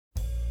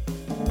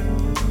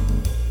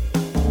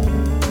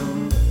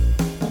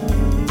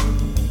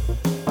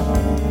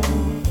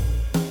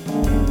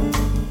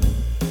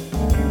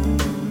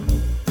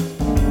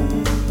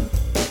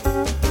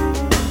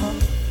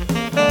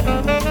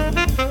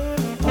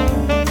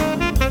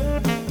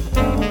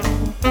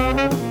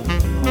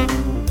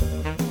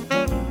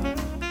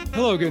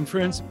again,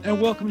 friends,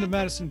 and welcome to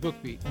Madison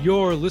Bookbeat,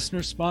 your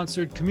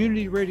listener-sponsored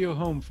community radio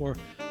home for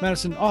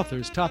Madison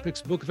authors,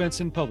 topics, book events,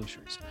 and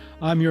publishers.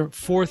 I'm your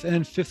fourth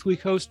and fifth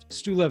week host,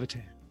 Stu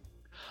Levitan.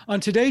 On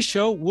today's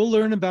show, we'll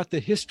learn about the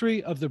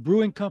history of the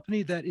brewing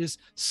company that is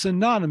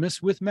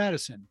synonymous with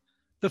Madison,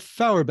 the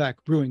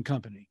Feuerbach Brewing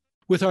Company,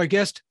 with our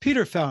guest,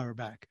 Peter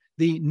Feuerbach,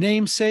 the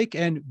namesake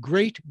and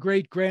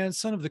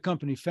great-great-grandson of the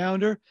company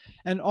founder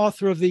and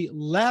author of the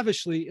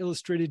lavishly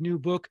illustrated new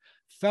book,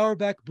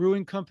 Feuerbach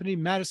Brewing Company,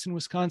 Madison,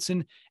 Wisconsin,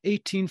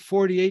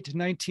 1848 to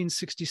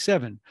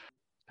 1967.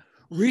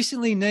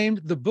 Recently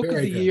named the Book of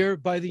the Year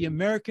by the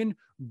American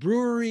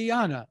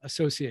Breweriana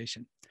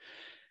Association.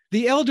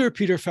 The elder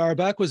Peter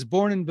Feuerbach was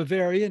born in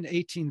Bavaria in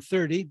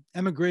 1830,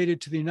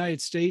 emigrated to the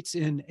United States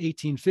in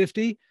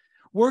 1850,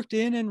 worked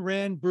in and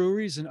ran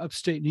breweries in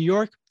upstate New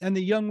York and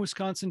the young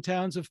Wisconsin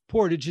towns of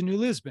Portage and New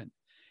Lisbon.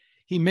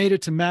 He made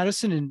it to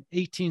Madison in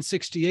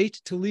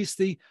 1868 to lease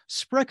the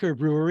Sprecher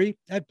Brewery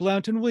at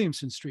Blount and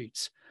Williamson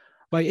Streets.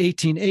 By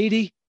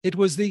 1880, it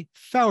was the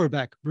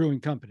Feuerbach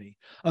Brewing Company,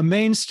 a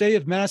mainstay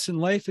of Madison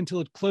life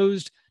until it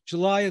closed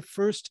July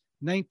 1st,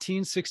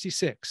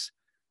 1966.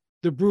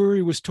 The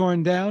brewery was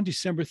torn down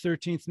December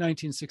 13th,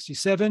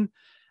 1967,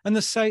 and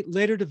the site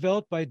later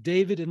developed by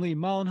David and Lee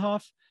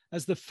Mollenhoff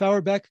as the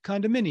Feuerbach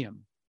Condominium.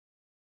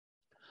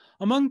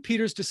 Among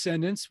Peter's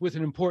descendants with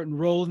an important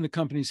role in the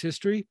company's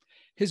history,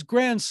 his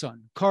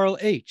grandson, Carl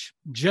H.,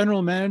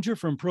 general manager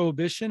from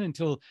Prohibition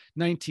until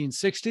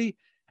 1960,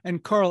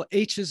 and Carl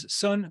H.'s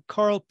son,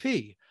 Carl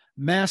P.,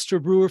 master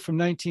brewer from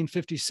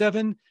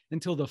 1957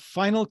 until the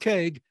final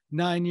keg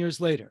 9 years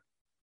later.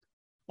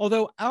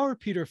 Although our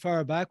Peter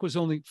Feuerbach was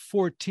only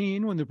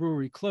 14 when the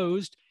brewery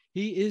closed,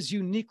 he is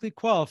uniquely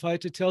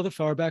qualified to tell the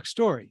Feuerbach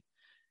story.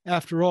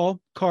 After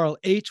all, Carl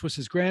H. was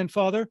his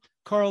grandfather,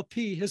 Carl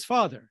P. his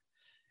father,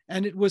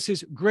 and it was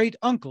his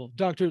great-uncle,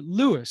 Dr.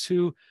 Lewis,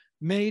 who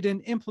made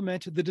and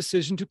implemented the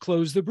decision to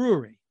close the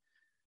brewery.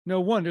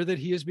 No wonder that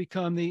he has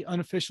become the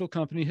unofficial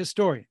company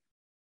historian.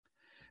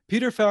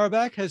 Peter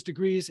Feuerbach has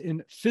degrees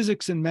in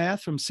physics and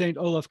math from St.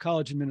 Olaf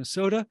College in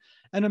Minnesota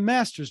and a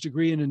master's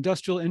degree in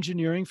industrial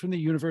engineering from the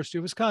University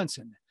of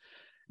Wisconsin.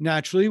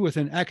 Naturally, with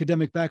an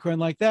academic background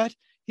like that,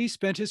 he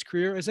spent his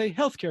career as a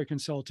healthcare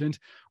consultant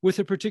with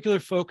a particular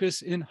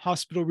focus in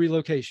hospital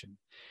relocation.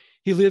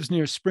 He lives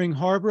near Spring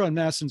Harbor on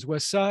Madison's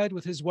west side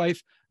with his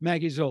wife,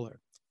 Maggie Zoller.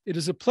 It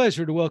is a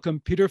pleasure to welcome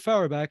Peter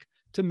Feuerbach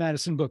to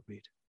Madison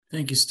Bookbeat.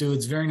 Thank you, Stu.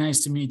 It's very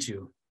nice to meet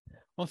you.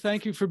 Well,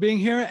 thank you for being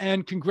here,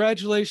 and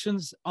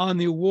congratulations on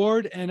the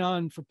award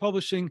and for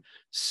publishing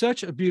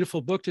such a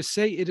beautiful book. To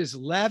say it is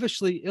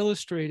lavishly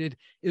illustrated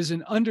is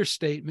an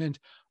understatement.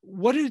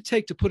 What did it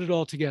take to put it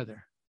all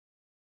together?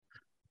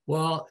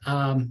 Well,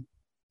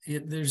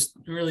 there's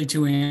really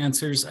two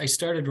answers. I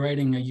started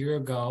writing a year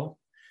ago,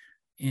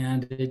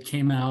 and it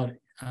came out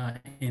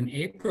in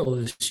April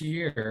this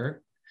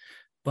year.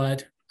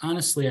 But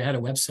honestly, I had a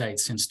website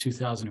since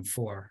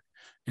 2004.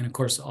 And of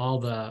course, all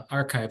the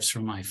archives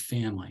from my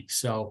family.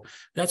 So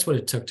that's what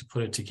it took to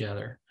put it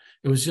together.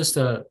 It was just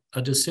a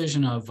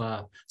decision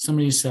of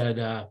somebody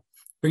said,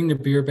 bring the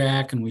beer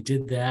back. And we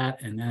did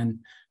that. And then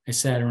I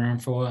sat around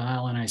for a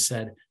while and I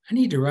said, I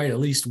need to write at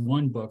least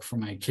one book for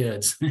my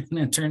kids. And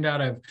it turned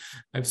out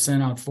I've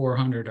sent out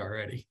 400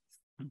 already.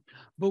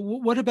 But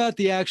what about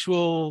the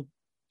actual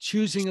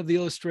choosing of the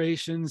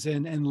illustrations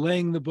and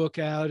laying the book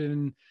out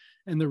and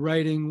the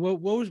writing?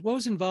 What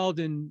was involved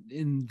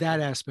in that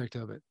aspect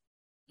of it?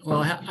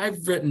 Well,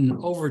 I've written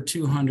over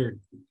 200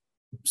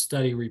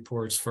 study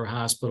reports for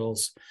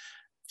hospitals.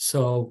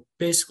 So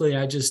basically,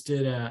 I just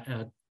did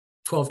a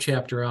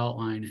 12-chapter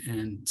outline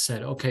and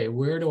said, okay,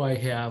 where do I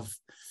have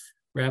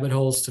rabbit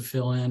holes to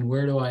fill in?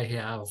 Where do I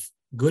have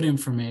good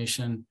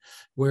information?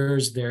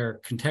 Where's there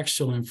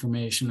contextual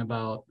information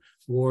about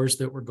wars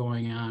that were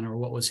going on or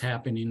what was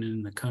happening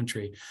in the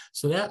country?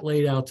 So that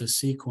laid out the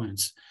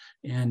sequence.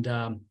 And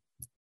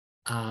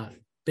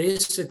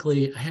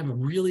basically, I have a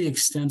really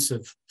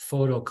extensive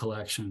photo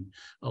collection.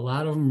 A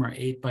lot of them are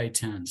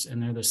 8x10s,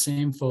 and they're the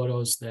same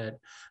photos that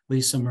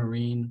Lisa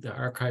Marine, the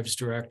archives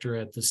director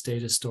at the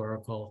State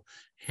Historical,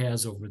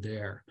 has over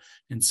there.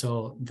 And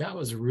so that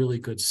was a really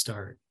good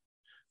start.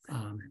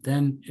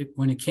 Then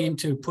when it came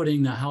to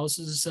putting the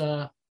houses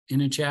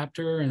in a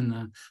chapter and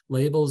the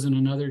labels in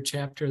another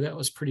chapter, that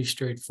was pretty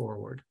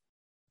straightforward.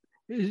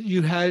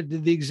 You had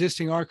the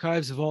existing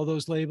archives of all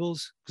those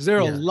labels? Because there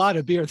are a lot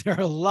of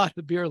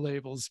beer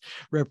labels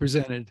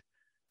represented.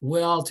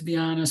 Well, to be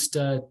honest,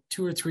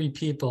 2 or 3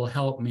 people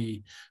helped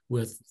me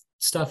with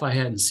stuff I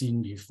hadn't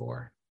seen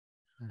before.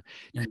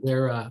 And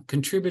their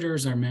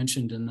contributors are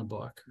mentioned in the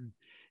book.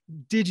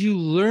 Did you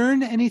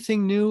learn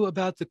anything new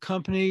about the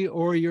company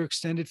or your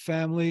extended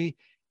family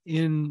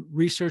in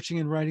researching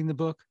and writing the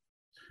book?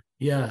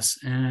 Yes,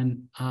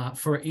 and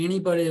for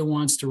anybody that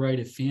wants to write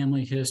a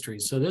family history,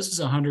 so this is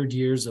 100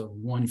 years of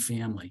one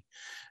family.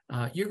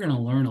 You're going to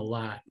learn a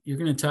lot. You're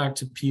going to talk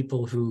to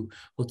people who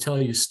will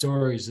tell you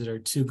stories that are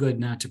too good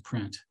not to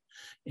print.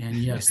 And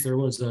yes, there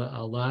was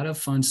a lot of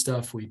fun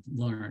stuff we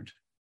learned.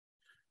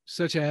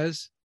 Such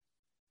as?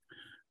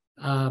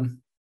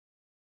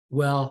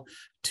 Well,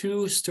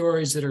 two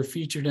stories that are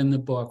featured in the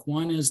book.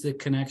 One is the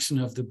connection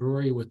of the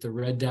brewery with the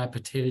Red Dot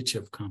Potato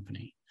Chip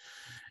Company.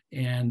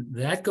 And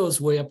that goes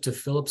way up to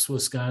Phillips,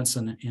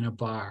 Wisconsin, in a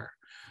bar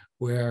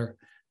where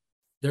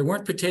there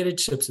weren't potato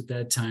chips at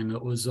that time.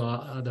 It was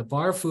the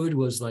bar food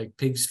was like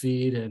pig's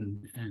feet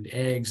and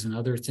eggs and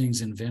other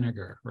things in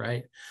vinegar,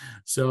 right?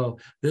 So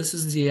this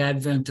is the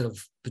advent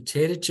of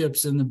potato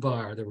chips in the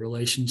bar, the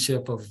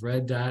relationship of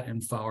Red Dot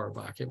and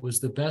Feuerbach. It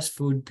was the best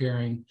food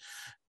pairing.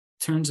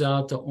 Turns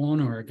out the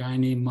owner, a guy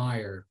named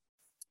Meyer,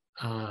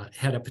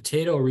 had a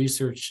potato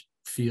research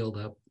field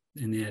up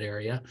in that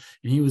area,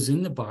 and he was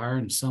in the bar,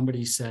 and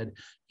somebody said,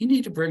 "You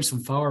need to bring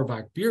some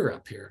Feuerbach beer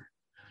up here."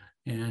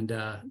 And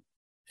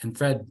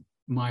Fred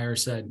Meyer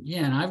said,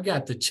 "Yeah, and I've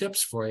got the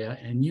chips for you,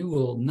 and you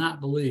will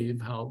not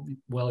believe how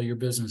well your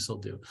business will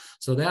do."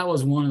 So that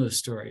was one of the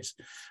stories.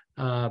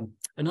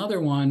 Another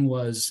one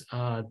was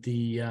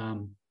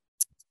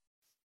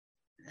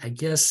I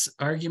guess,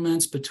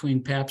 arguments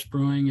between Pabst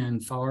Brewing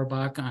and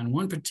Feuerbach on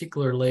one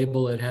particular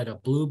label. It had a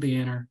blue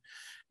banner,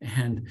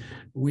 and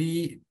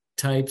we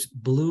typed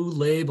blue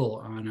label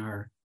on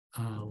our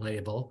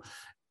label,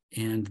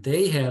 and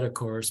they had, of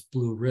course,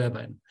 blue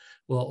ribbon.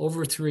 Well,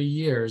 over 3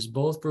 years,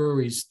 both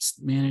breweries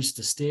managed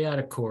to stay out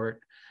of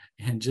court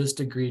and just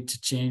agreed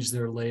to change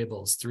their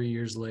labels 3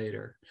 years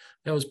later.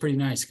 That was pretty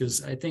nice,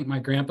 because I think my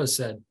grandpa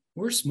said,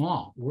 "We're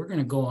small. We're going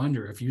to go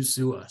under if you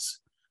sue us."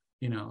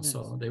 Yes.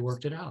 So they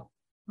worked it out.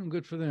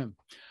 Good for them.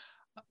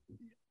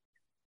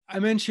 I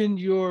mentioned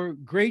your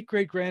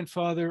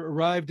great-great-grandfather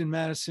arrived in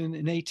Madison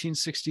in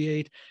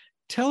 1868.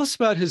 Tell us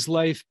about his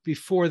life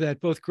before that,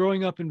 both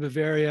growing up in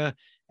Bavaria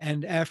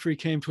and after he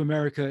came to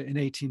America in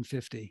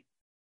 1850.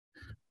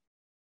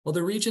 Well,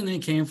 the region they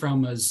came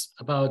from was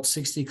about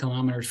 60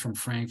 kilometers from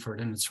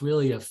Frankfurt, and it's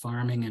really a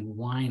farming and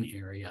wine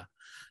area.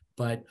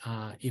 But,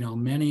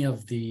 many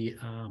of the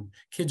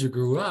kids who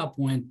grew up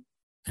went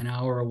an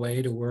hour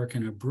away to work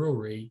in a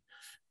brewery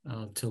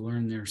to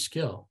learn their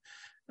skill.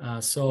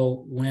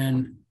 So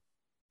when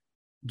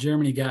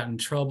Germany got in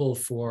trouble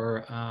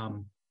for,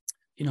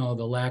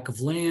 the lack of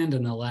land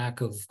and the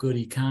lack of good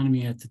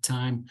economy at the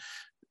time,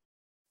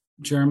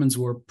 Germans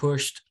were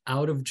pushed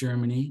out of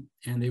Germany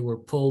and they were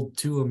pulled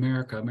to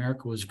America.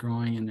 America was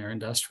growing in their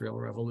industrial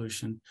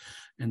revolution.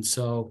 And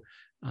so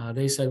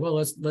they said, well,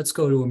 let's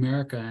go to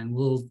America, and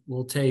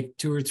we'll take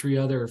 2 or 3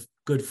 other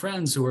good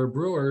friends who are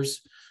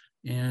brewers,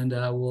 and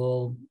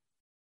we'll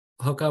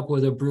hook up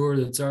with a brewer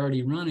that's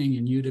already running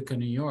in Utica,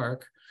 New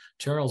York,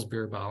 Charles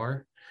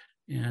Bierbauer.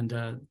 And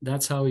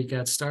that's how he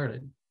got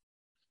started.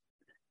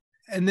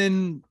 And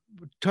then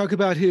talk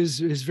about his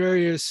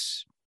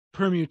various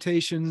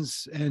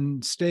permutations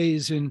and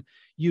stays in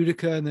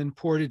Utica and then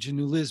Portage and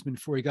New Lisbon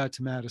before he got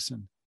to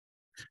Madison.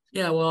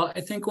 Yeah, well,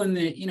 I think when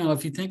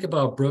if you think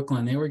about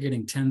Brooklyn, they were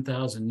getting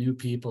 10,000 new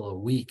people a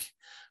week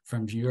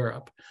from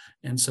Europe.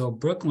 And so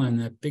Brooklyn,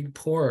 that big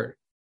port,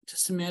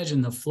 just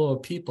imagine the flow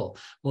of people.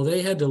 Well,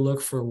 they had to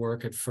look for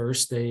work at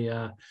first. They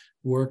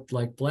worked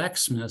like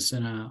blacksmiths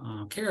in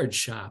a carriage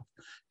shop.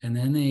 And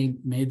then they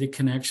made the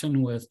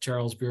connection with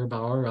Charles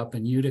Bierbauer up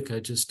in Utica,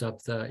 just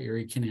up the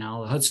Erie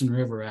Canal, the Hudson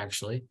River,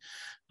 actually,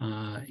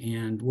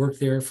 and worked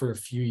there for a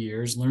few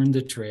years, learned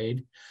the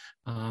trade.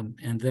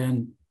 And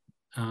then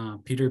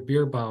Peter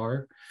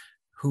Bierbauer,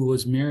 who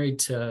was married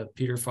to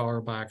Peter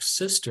Feuerbach's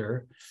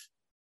sister,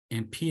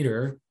 and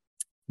Peter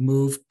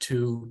moved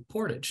to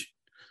Portage.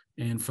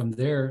 And from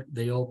there,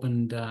 they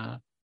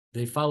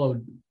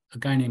followed a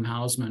guy named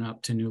Hausman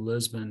up to New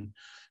Lisbon,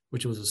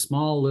 which was a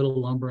small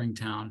little lumbering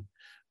town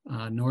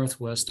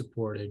northwest of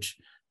Portage.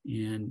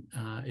 And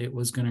it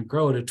was going to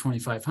grow to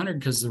 2,500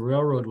 because the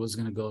railroad was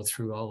going to go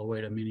through all the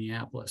way to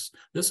Minneapolis.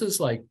 This is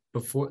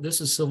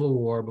Civil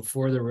War,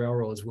 before the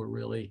railroads were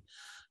really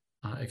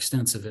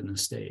extensive in the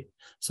state.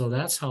 So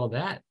that's how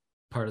that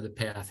part of the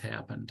path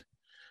happened.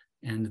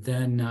 And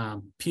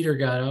then Peter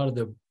got out of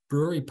the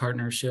brewery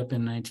partnership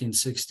in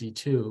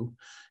 1962.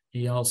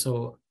 He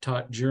also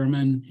taught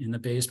German in the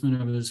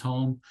basement of his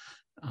home.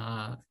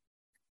 I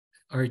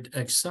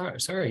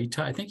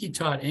think he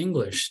taught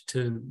English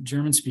to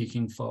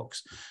German-speaking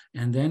folks.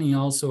 And then he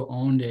also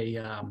owned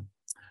a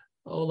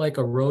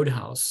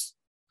roadhouse,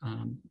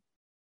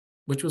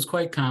 which was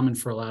quite common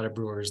for a lot of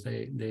brewers.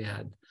 They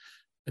had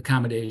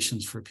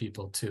accommodations for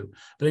people too.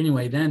 But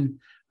anyway, then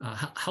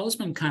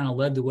Hausman kind of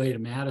led the way to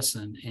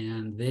Madison,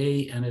 and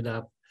they ended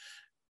up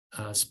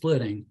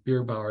splitting,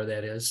 Bierbauer,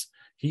 that is.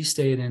 He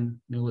stayed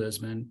in New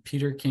Lisbon.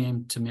 Peter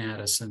came to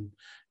Madison,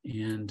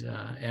 and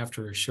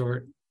after a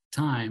short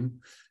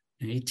time,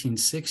 in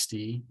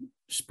 1860,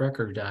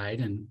 Sprecher died,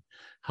 and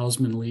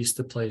Hausman leased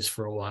the place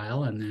for a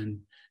while, and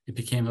then it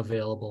became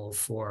available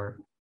for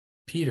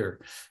Peter.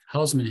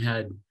 Hausman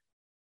had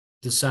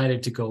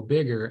decided to go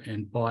bigger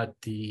and bought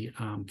the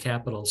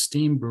Capital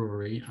Steam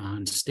Brewery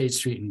on State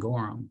Street in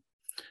Gorham,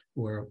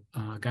 where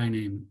a guy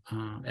named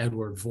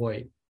Edward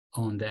Voigt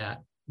owned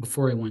that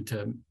before he went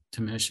to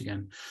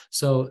Michigan.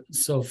 So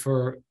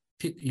for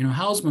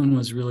Hausman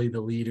was really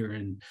the leader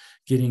in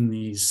getting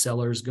these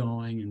cellars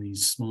going and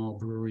these small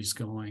breweries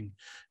going,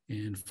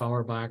 and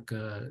Feuerbach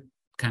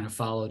kind of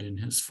followed in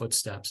his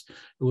footsteps.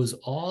 It was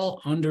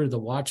all under the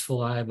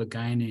watchful eye of a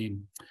guy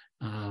named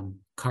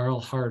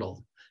Carl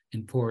Hartle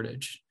in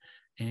Portage.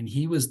 And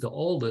he was the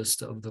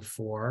oldest of the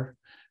four,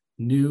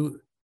 knew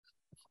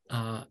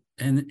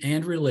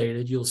and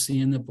related. You'll see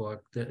in the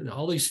book that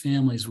all these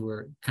families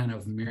were kind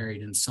of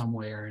married in some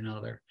way or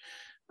another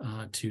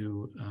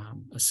to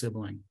a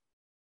sibling.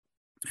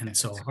 And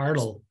so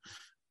Hartle,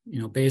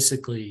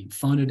 basically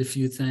funded a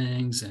few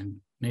things and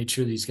made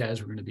sure these guys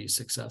were going to be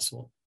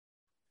successful.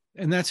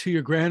 And that's who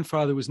your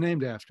grandfather was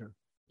named after.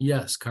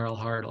 Yes, Carl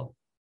Hartle.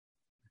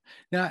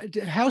 Now,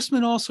 did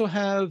Houseman also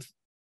have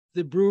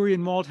the brewery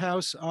and malt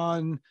house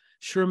on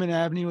Sherman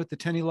Avenue at the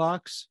Tenny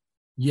Locks?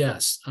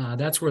 Yes,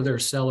 that's where their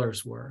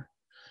cellars were.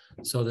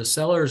 So the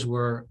cellars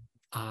were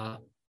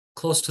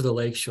close to the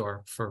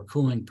lakeshore for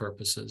cooling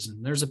purposes.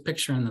 And there's a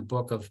picture in the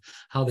book of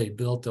how they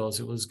built those.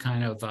 It was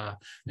kind of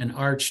an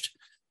arched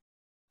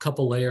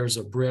couple layers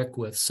of brick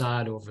with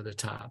sod over the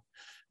top.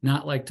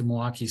 Not like the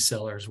Milwaukee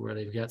cellars where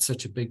they've got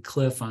such a big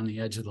cliff on the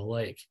edge of the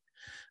lake.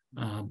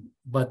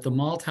 But the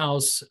malt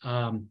house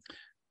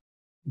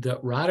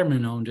that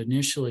Roderman owned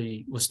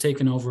initially was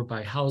taken over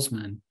by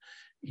Houseman.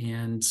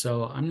 And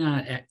so I'm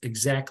not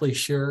exactly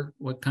sure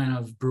what kind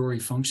of brewery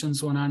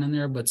functions went on in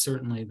there, but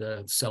certainly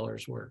the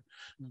cellars were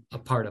a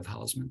part of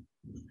Houseman.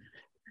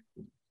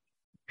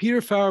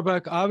 Peter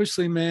Feuerbach,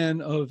 obviously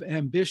man of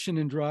ambition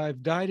and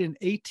drive, died in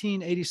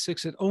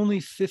 1886 at only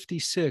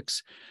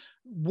 56.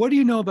 What do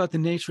you know about the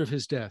nature of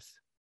his death?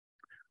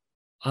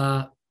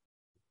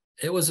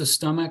 It was a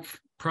stomach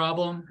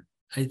problem.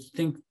 I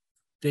think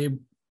they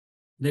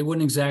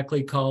wouldn't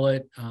exactly call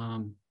it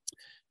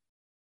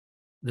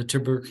the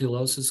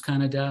tuberculosis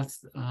kind of death,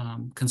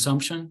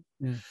 consumption,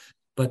 yeah.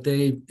 But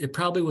it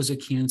probably was a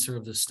cancer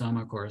of the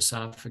stomach or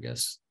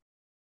esophagus.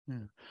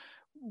 Yeah.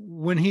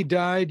 When he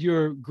died,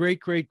 your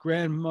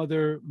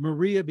great-great-grandmother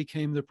Maria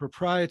became the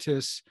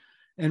proprietress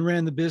and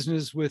ran the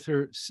business with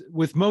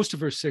most of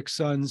her 6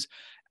 sons.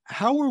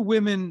 How were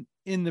women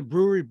in the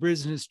brewery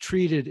business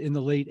treated in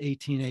the late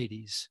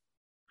 1880s?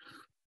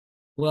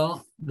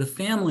 Well, the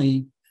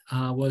family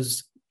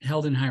was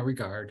held in high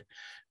regard.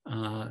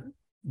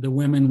 The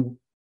women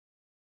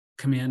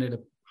commanded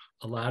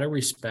a lot of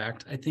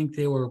respect. I think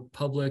they were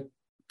public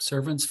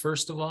servants,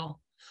 first of all.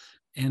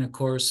 And of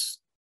course,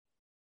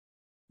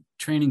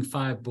 training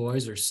 5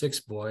 boys or 6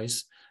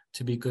 boys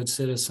to be good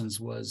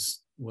citizens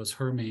was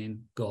her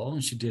main goal.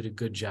 And she did a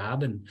good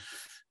job. And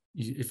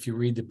if you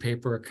read the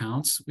paper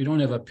accounts, we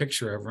don't have a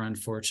picture of her,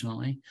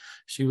 unfortunately.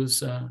 She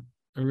was a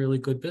really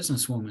good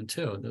businesswoman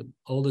too. The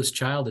oldest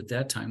child at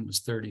that time was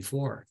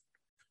 34.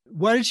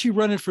 Why did she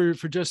run it for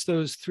just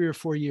those 3 or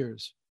 4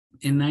 years?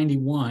 In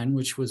 91,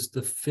 which was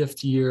the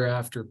 5th year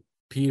after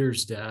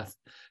Peter's death,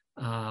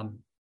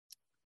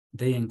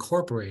 they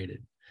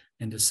incorporated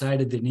and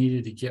decided they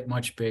needed to get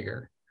much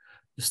bigger.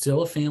 It's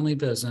still a family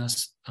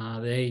business.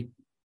 They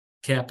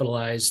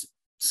capitalized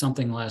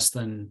something less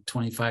than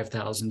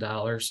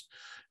 $25,000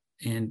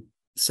 and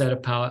set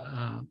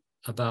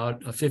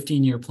about a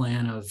 15-year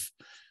plan of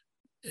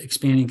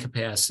expanding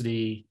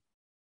capacity,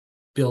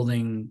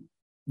 building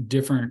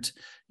different,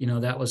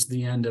 that was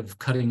the end of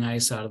cutting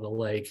ice out of the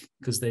lake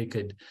because they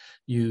could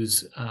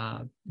use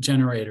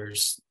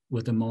generators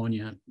with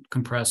ammonia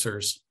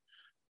compressors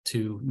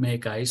to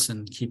make ice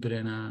and keep it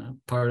in a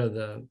part of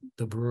the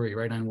brewery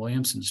right on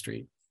Williamson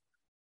Street.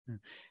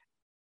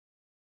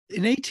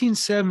 In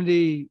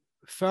 1870,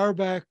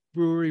 Feuerbach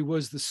Brewery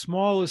was the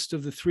smallest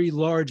of the 3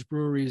 large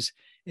breweries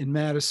in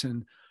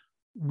Madison.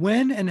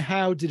 When and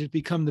how did it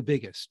become the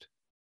biggest?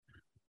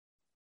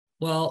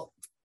 Well,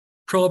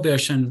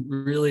 Prohibition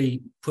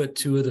really put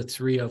 2 of the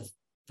 3 of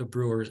the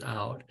brewers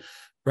out.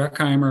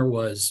 Breckheimer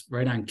was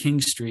right on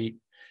King Street,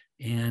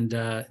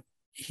 and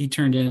he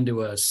turned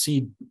into a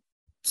seed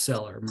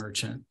seller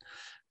merchant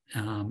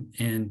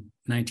in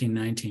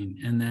 1919.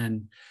 And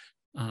then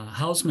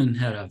Houseman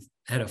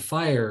had a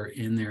fire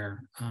in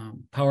their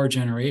power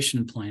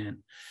generation plant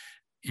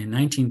in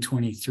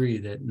 1923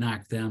 that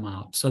knocked them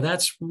out. So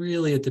that's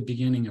really at the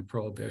beginning of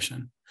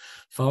Prohibition.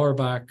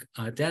 Feuerbach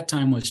at that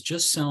time was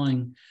just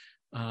selling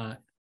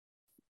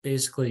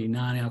basically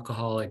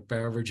non-alcoholic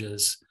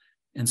beverages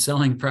and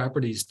selling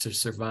properties to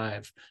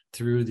survive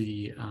through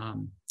the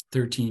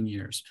 13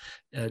 years.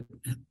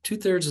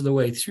 2/3 of the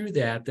way through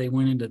that, they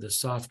went into the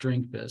soft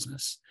drink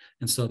business.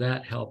 And so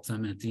that helped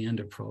them at the end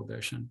of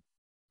Prohibition.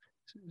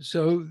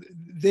 So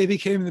they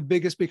became the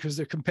biggest because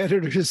their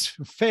competitors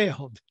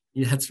failed.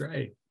 Yeah, that's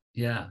right.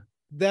 Yeah.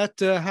 That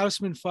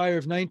Houseman fire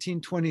of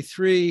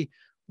 1923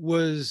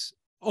 was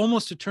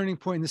almost a turning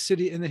point in the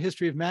city, in the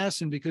history of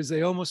Madison, because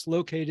they almost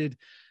located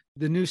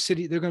the new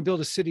city. They're going to build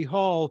a city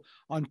hall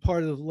on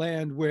part of the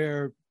land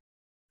where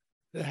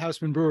the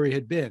Houseman Brewery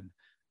had been,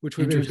 which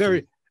would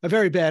be a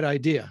very bad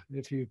idea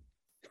if you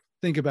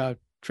think about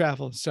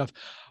travel and stuff.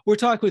 We're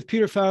talking with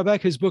Peter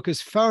Feuerbach. His book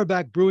is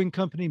Feuerbach Brewing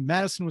Company,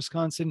 Madison,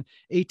 Wisconsin,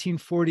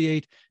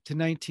 1848 to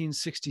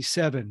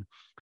 1967.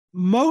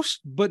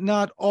 Most, but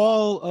not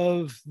all,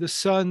 of the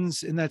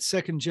sons in that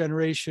second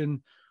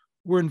generation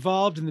were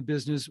involved in the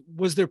business,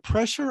 was there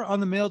pressure on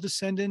the male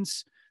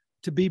descendants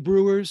to be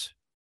brewers?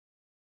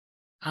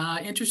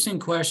 Interesting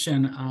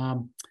question.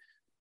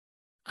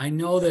 I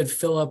know that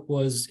Philip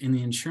was in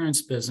the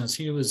insurance business.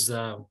 He was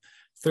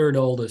third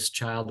oldest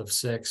child of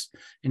six,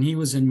 and he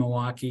was in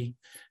Milwaukee.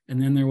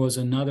 And then there was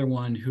another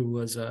one who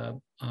was a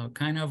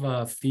kind of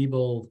a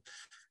feeble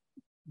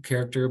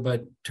character,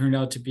 but turned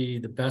out to be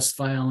the best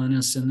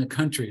violinist in the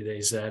country,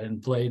 they said,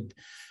 and played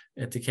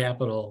at the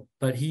Capitol,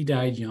 but he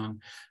died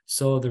young.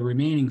 So the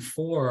remaining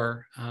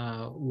four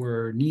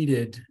were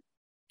needed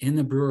in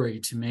the brewery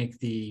to make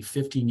the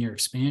 15-year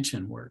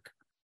expansion work.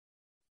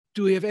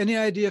 Do we have any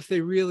idea if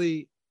they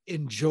really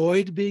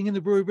enjoyed being in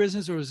the brewery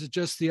business, or is it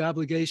just the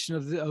obligation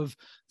of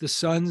the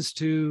sons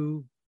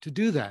to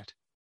do that?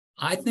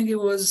 I think it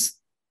was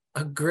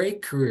a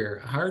great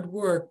career, hard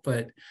work,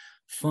 but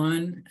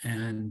fun.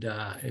 And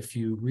if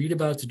you read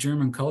about the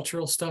German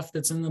cultural stuff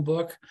that's in the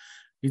book,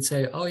 you'd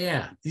say, oh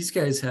yeah, these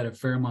guys had a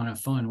fair amount of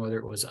fun, whether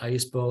it was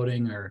ice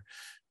boating or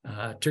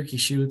turkey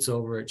shoots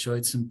over at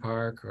Schoitzen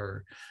Park,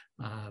 or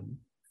a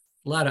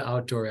lot of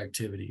outdoor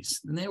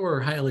activities. And they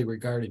were highly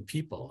regarded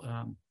people.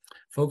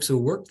 Folks who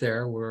worked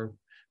there were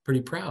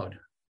pretty proud.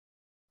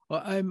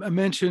 Well, I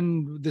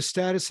mentioned the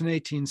status in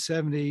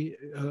 1870.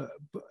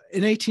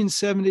 In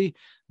 1870,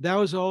 that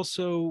was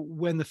also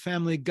when the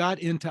family got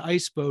into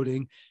ice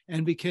boating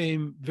and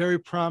became very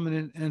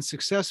prominent and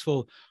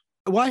successful.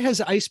 Why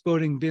has ice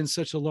boating been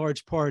such a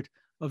large part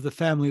of the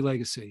family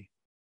legacy?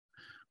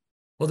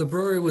 Well, the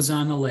brewery was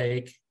on the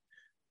lake,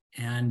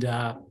 and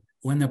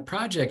when the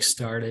project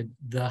started,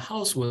 the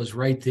house was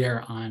right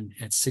there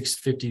at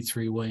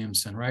 653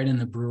 Williamson, right in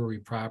the brewery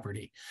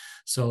property.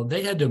 So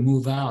they had to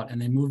move out,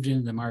 and they moved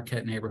into the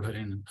Marquette neighborhood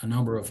in a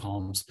number of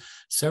homes,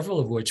 several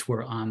of which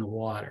were on the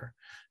water.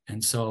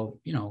 And so,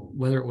 you know,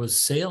 whether it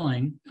was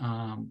sailing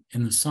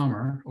in the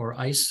summer or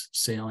ice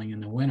sailing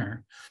in the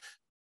winter,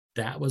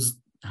 that was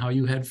how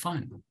you had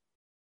fun.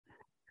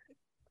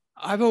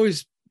 I've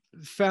always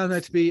found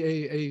that to be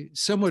a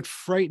somewhat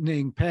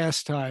frightening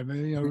pastime.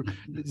 You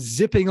know,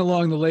 zipping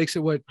along the lakes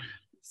at what,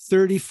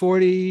 30,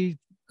 40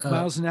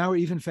 miles an hour,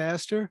 even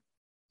faster?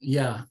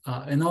 Yeah.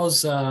 And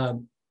those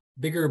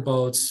bigger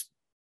boats,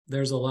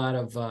 there's a lot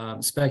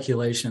of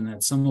speculation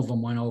that some of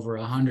them went over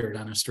 100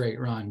 on a straight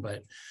run.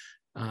 But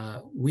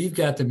we've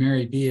got the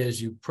Mary B,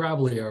 as you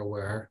probably are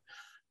aware,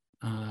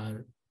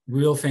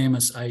 real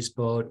famous ice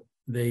boat.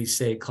 They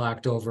say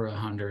clocked over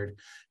 100.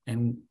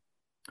 And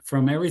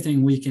from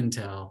everything we can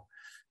tell,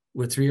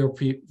 with three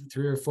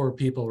or four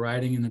people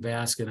riding in the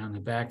basket on the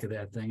back of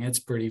that thing, it's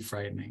pretty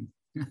frightening.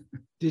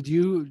 Do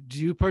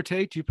you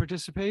partake? Do you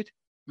participate?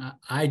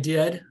 I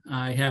did.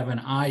 I have an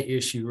eye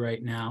issue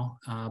right now,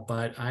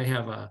 but I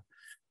have a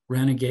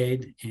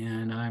Renegade,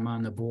 and I'm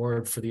on the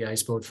board for the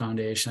Ice Boat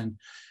Foundation.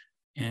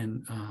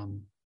 And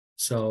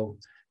so,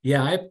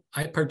 yeah,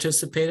 I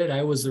participated.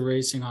 I was the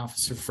racing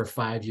officer for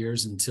 5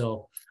 years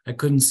until I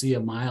couldn't see a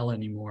mile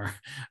anymore,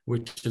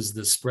 which is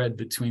the spread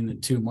between the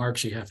two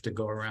marks you have to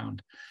go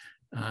around,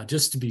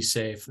 just to be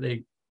safe.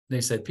 They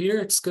said, Peter,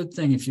 it's a good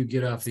thing if you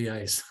get off the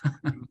ice.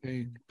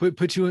 Okay.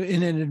 Put you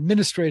in an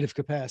administrative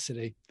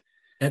capacity.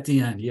 At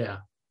the end, yeah.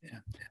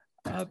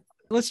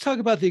 Let's talk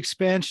about the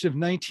expansion of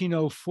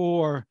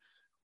 1904.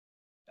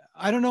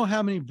 I don't know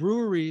how many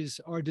breweries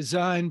are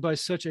designed by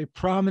such a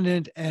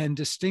prominent and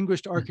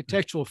distinguished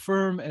architectural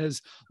firm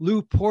as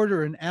Lou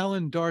Porter and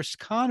Alan Darst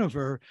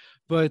Conover,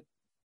 but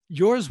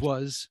yours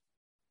was.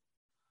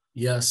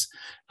 Yes.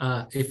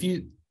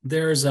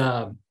 There's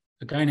a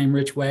guy named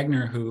Rich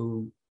Wagner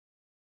who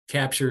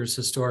captures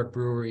historic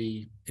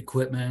brewery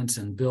equipment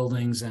and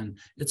buildings, and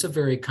it's a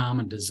very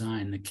common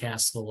design, the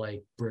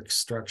castle-like brick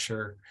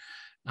structure.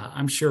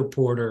 I'm sure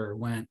Porter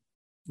went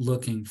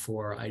looking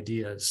for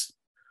ideas.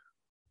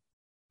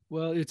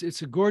 Well,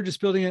 it's a gorgeous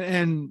building,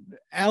 and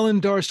Alan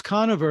Darst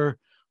Conover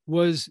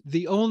was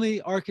the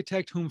only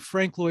architect whom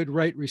Frank Lloyd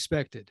Wright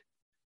respected.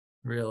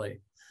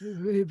 Really?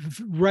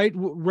 Wright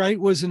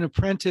was an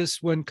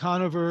apprentice when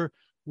Conover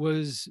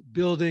was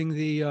building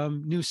the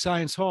new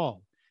Science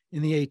Hall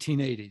in the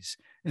 1880s.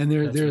 And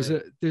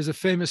there's a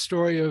famous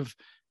story of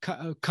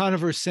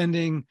Conover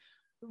sending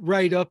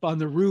Wright up on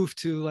the roof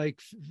to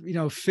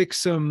fix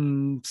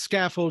some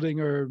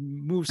scaffolding or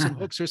move some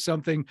hooks or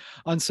something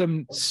on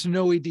some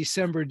snowy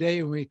December day,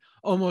 and we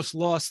almost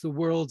lost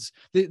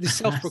the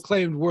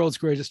self-proclaimed world's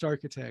greatest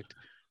architect.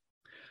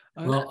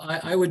 Well,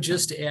 I would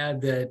just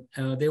add that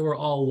they were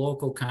all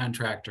local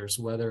contractors,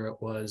 whether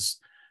it was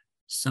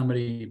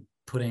somebody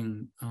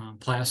putting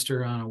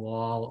plaster on a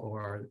wall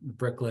or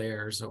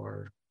bricklayers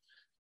or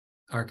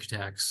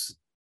architects,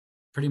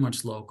 pretty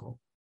much local.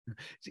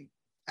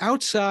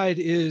 Outside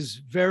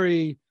is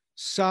very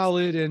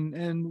solid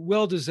and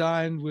well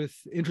designed with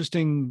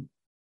interesting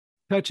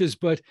touches,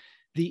 but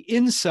the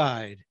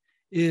inside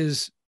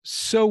is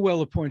so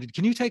well appointed.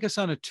 Can you take us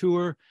on a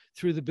tour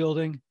through the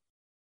building?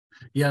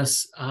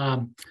 Yes.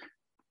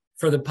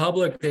 For the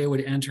public, they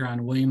would enter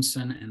on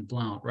Williamson and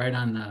Blount, right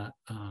on the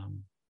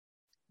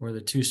where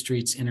the two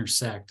streets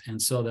intersect.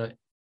 And so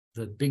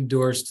the big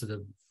doors to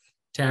the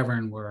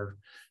tavern were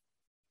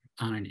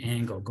on an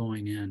angle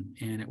going in,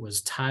 and it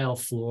was tile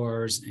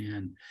floors,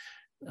 and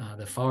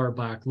the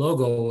Feuerbach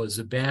logo was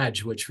a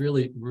badge, which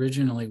really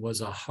originally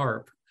was a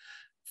harp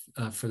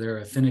for their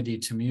affinity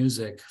to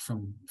music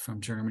from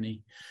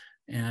Germany.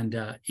 And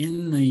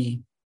in the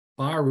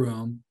bar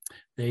room,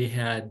 they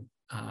had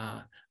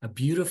a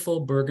beautiful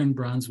Bergen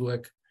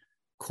Brunswick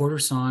quarter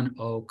sawn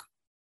oak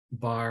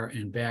bar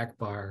and back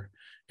bar,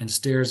 and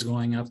stairs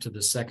going up to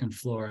the second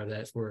floor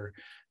that were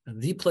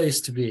the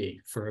place to be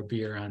for a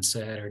beer on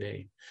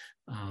Saturday.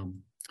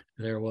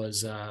 There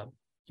was a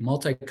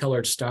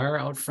multicolored star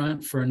out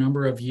front for a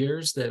number of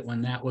years that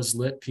when that was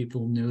lit,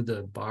 people knew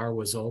the bar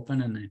was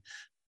open, and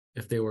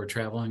if they were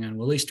traveling on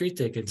Willie Street,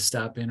 they could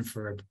stop in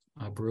for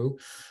a brew.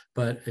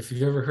 But if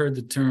you've ever heard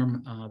the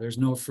term, there's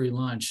no free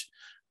lunch,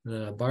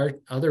 the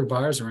other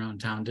bars around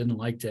town didn't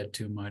like that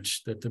too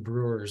much, that the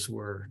brewers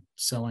were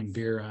selling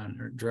beer on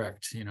or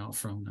direct,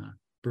 from the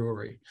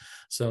brewery.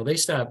 So they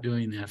stopped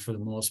doing that for the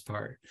most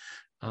part.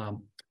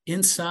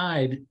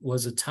 Inside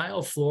was a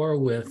tile floor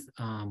with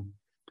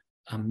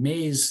a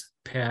maze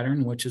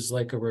pattern, which is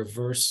like a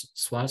reverse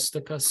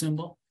swastika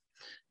symbol.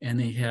 And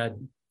they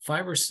had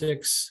 5 or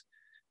 6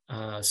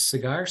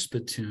 cigar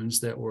spittoons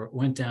that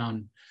went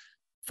down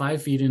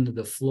 5 feet into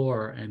the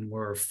floor and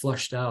were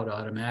flushed out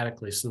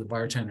automatically, so the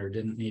bartender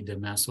didn't need to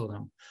mess with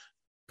them.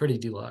 Pretty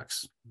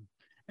deluxe.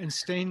 And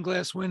stained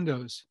glass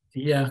windows.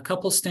 Yeah, a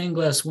couple stained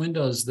glass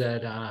windows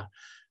that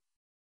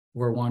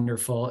were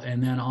wonderful.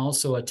 And then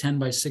also a 10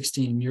 by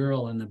 16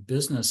 mural in the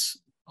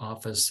business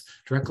office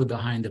directly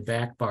behind the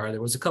back bar.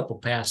 There was a couple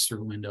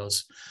pass-through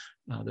windows.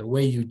 The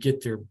way you'd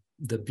get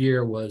the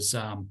beer was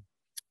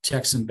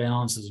checks and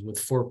balances with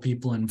 4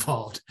 people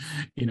involved,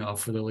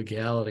 for the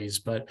legalities.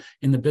 But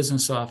in the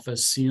business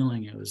office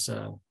ceiling, it was,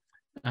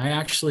 I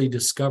actually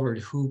discovered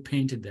who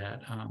painted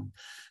that.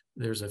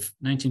 There's a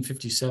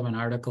 1957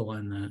 article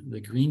on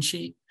the green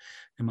sheet,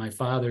 and my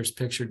father's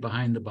pictured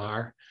behind the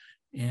bar.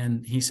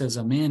 And he says,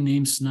 a man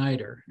named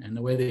Snyder. And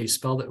the way they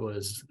spelled it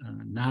was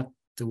not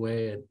the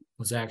way it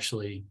was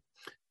actually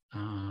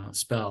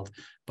spelled.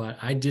 But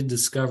I did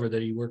discover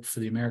that he worked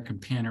for the American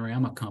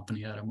Panorama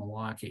Company out of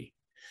Milwaukee.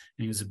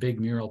 And he was a big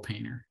mural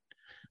painter,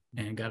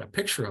 and got a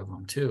picture of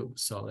him too.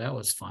 So that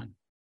was fun.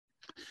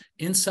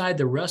 Inside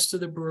the rest of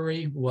the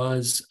brewery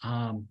was,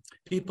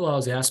 people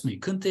always ask me,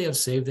 couldn't they have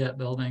saved that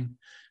building?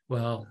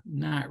 Well,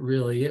 not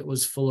really. It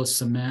was full of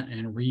cement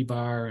and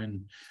rebar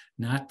and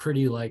not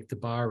pretty like the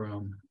bar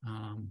room.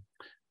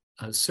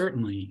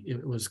 Certainly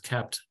it was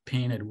kept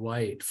painted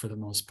white for the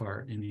most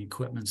part in the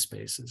equipment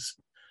spaces.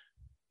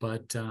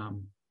 But,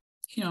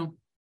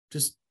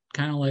 just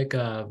kind of like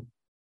a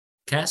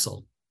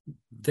castle.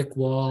 Thick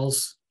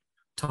walls,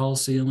 tall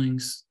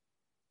ceilings.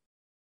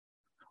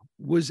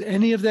 Was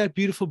any of that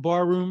beautiful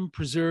bar room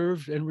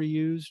preserved and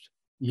reused?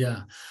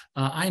 Yeah,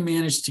 I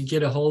managed to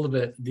get a hold of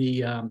it.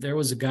 There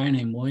was a guy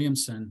named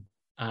Williamson,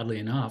 oddly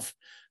enough,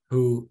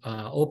 who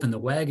opened the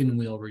Wagon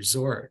Wheel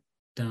Resort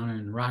down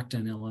in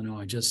Rockton,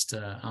 Illinois, just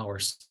an hour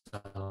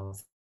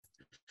south.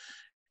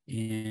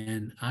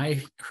 And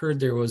I heard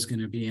there was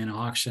going to be an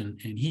auction,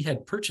 and he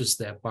had purchased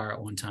that bar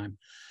at one time.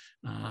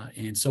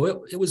 And so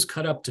it was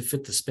cut up to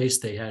fit the space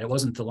they had. It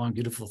wasn't the long,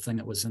 beautiful thing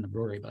that was in the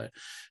brewery, but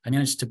I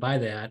managed to buy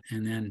that.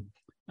 And then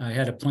I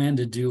had a plan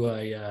to do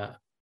a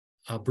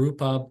brew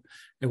pub.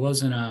 It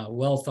wasn't a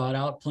well thought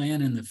out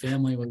plan. And the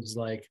family was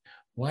like,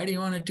 why do you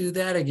want to do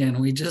that again?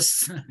 We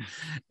just,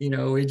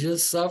 we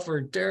just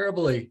suffered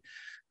terribly.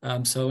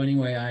 So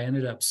anyway, I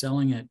ended up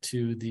selling it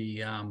to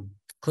the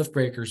Cliff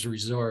Breakers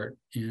Resort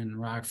in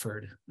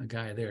Rockford, a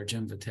guy there,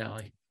 Jim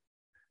Vitale.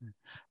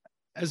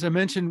 As I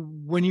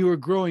mentioned, when you were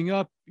growing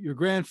up, your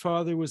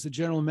grandfather was the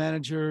general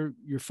manager,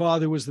 your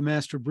father was the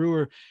master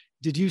brewer.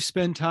 Did you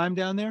spend time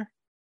down there?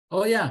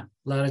 Oh, yeah,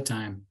 a lot of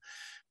time.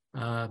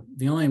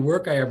 The only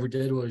work I ever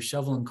did was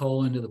shoveling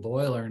coal into the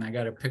boiler, and I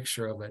got a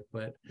picture of it,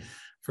 but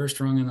first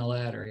rung in the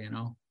ladder,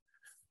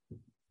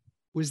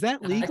 Was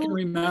that legal?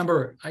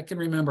 I can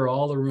remember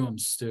all the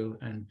rooms, Stu,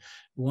 and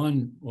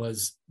one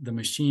was the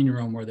machine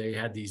room where they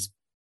had these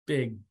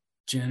big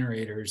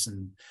generators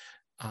and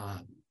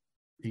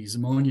these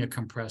ammonia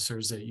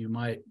compressors that you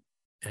might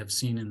have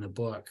seen in the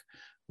book,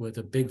 with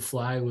a big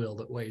flywheel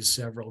that weighs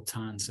several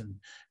tons, and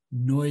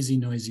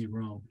noisy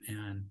room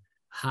and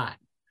hot.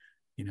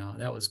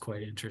 That was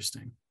quite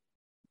interesting.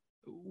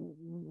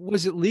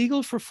 Was it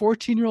legal for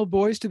 14-year-old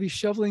boys to be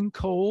shoveling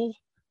coal?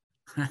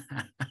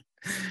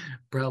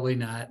 Probably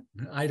not.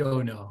 I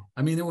don't know.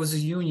 I mean, it was a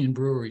union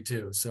brewery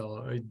too.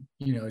 So,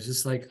 it's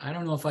just like, I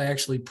don't know if I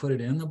actually put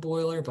it in the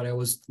boiler, but I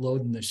was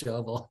loading the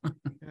shovel.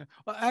 Yeah.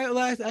 Well,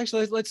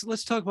 actually,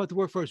 let's talk about the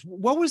workforce.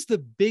 What was the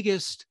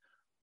biggest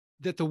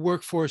that the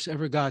workforce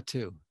ever got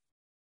to?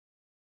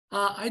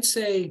 I'd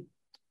say,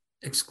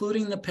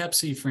 excluding the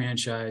Pepsi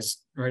franchise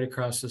right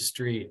across the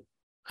street,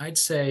 I'd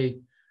say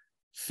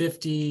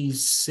 50,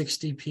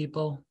 60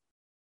 people.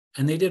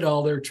 And they did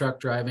all their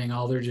truck driving,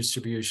 all their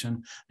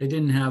distribution. They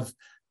didn't have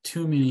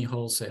too many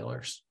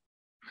wholesalers.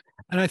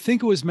 And I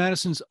think it was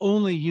Madison's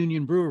only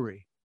union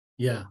brewery.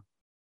 Yeah.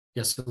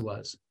 Yes, it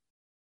was.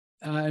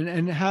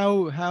 And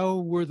how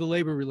were the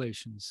labor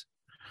relations?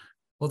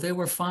 Well, they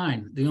were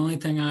fine. The only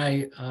thing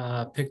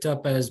I picked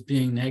up as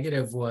being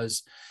negative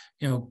was,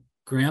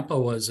 Grandpa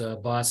was a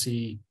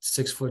bossy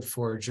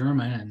 6'4"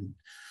 German and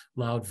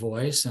loud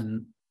voice,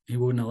 and he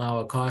wouldn't allow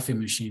a coffee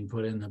machine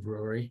put in the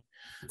brewery.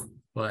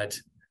 But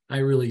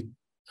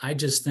I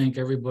just think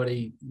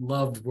everybody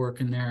loved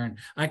working there. And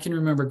I can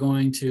remember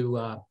going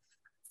to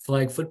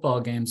flag football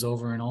games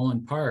over in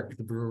Olin Park,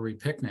 the brewery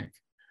picnic,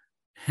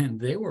 and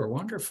they were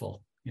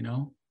wonderful,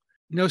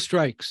 No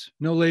strikes,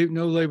 no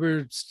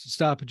labor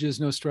stoppages,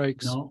 no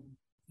strikes.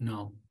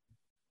 No.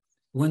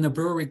 When the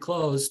brewery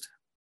closed,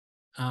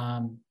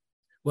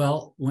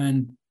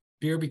 when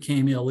beer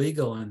became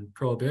illegal and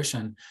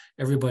Prohibition,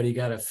 everybody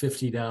got a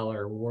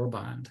 $50 war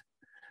bond.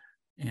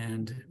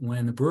 And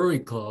when the brewery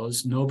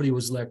closed, nobody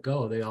was let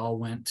go. They all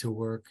went to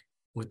work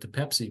with the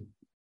Pepsi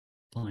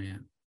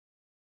plant.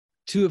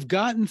 To have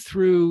gotten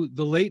through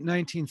the late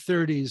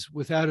 1930s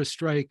without a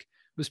strike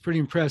was pretty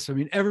impressive. I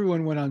mean,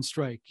 everyone went on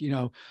strike,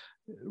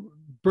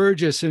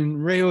 Burgess and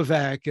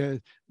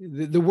Rayovac,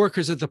 the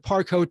workers at the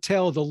Park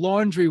Hotel, the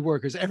laundry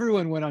workers,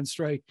 everyone went on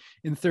strike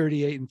in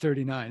 38 and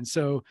 39.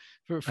 So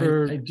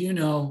I do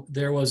know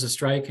there was a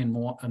strike in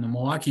the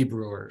Milwaukee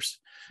Brewers.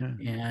 Yeah.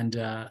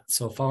 And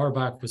so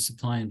Feuerbach was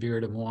supplying beer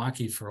to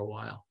Milwaukee for a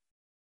while.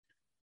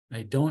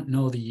 I don't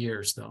know the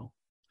years, though.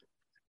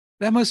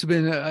 That must have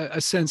been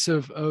a sense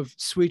of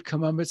sweet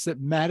comeuppance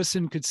that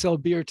Madison could sell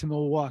beer to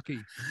Milwaukee.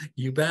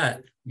 You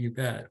bet.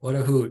 What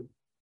a hoot.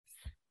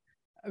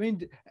 I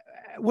mean,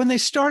 when they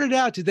started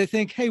out, did they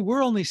think, hey,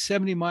 we're only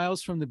 70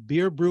 miles from the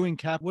beer brewing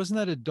cap? Wasn't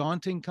that a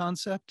daunting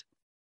concept?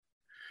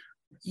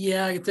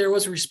 Yeah, there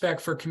was respect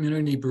for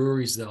community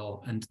breweries,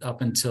 though, and up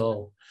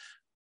until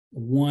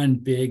one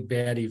big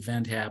bad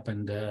event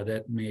happened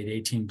that made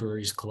 18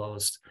 breweries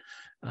closed.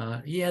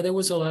 There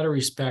was a lot of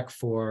respect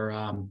for,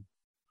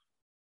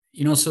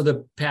 so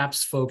the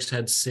Pabst folks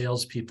had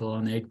salespeople,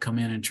 and they'd come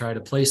in and try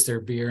to place their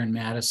beer in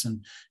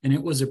Madison, and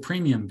it was a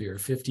premium beer,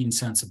 15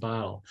 cents a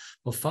bottle.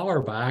 Well,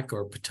 Feuerbach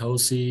or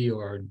Potosi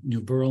or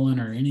New Berlin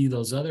or any of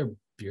those other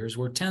beers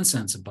were 10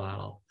 cents a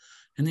bottle,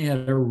 and they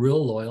had a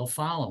real loyal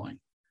following.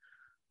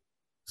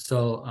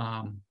 So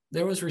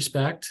there was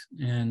respect,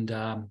 and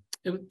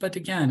but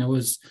again,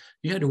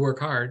 you had to work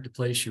hard to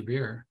place your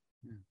beer.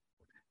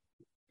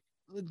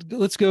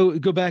 Let's go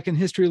back in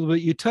history a little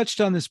bit. You touched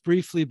on this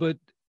briefly, but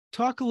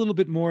talk a little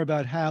bit more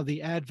about how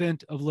the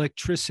advent of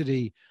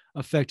electricity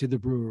affected the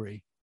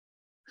brewery.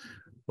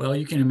 Well,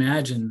 you can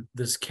imagine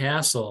this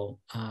castle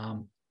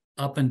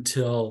up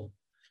until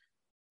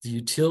the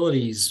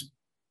utilities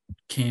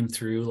came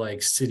through,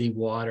 like city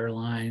water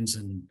lines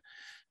and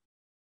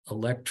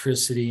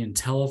electricity and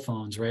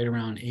telephones right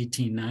around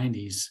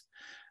 1890s,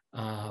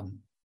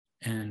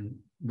 and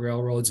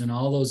railroads and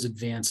all those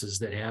advances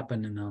that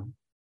happened in the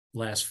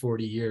last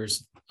 40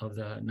 years of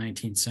the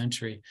 19th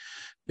century.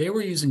 They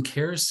were using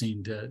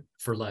kerosene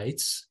for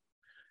lights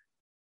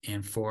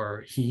and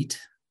for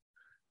heat.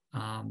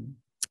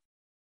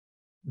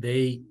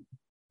 They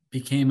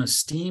became a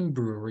steam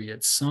brewery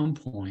at some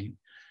point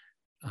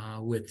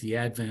with the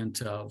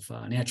advent of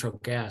natural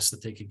gas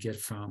that they could get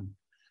from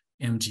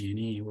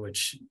MG&E,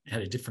 which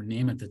had a different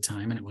name at the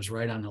time, and it was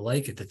right on the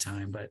lake at the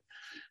time. But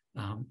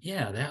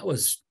that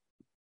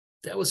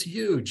was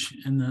huge,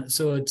 and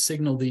so it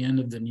signaled the end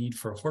of the need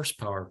for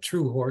horsepower,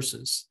 true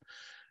horses.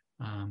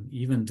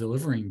 Even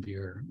delivering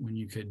beer when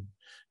you could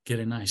get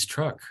a nice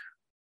truck.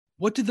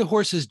 What did the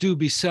horses do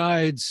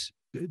besides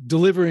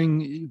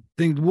delivering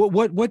things?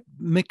 What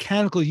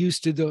mechanical use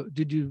did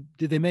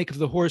they make of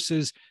the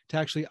horses to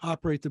actually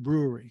operate the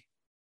brewery?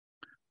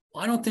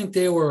 Well, I don't think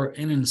they were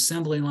in an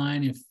assembly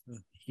line, if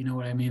you know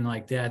what I mean,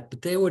 like that.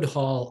 But they would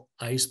haul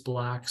ice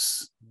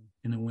blocks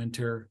in the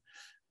winter,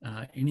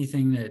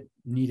 anything that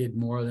needed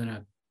more than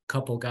a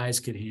couple guys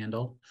could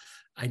handle.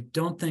 I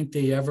don't think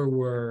they ever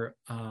were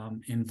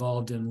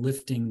involved in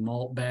lifting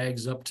malt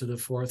bags up to the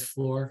fourth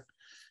floor,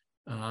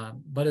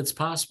 but it's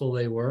possible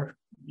they were.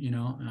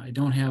 I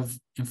don't have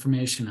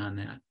information on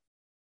that.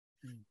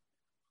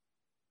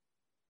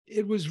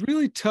 It was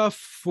really tough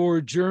for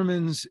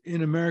Germans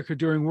in America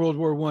during World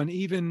War I,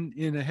 even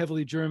in a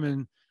heavily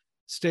German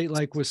state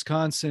like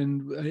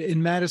Wisconsin.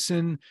 In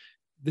Madison,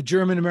 the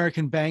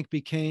German-American Bank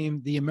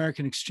became the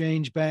American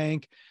Exchange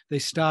Bank. They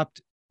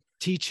stopped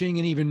teaching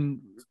and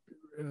even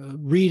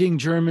reading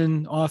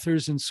German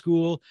authors in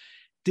school.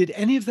 Did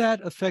any of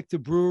that affect the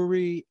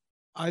brewery,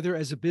 either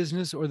as a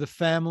business or the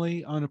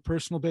family on a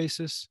personal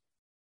basis?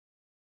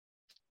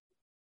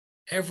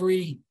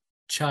 Every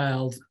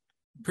child,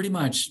 pretty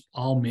much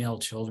all male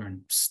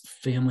children,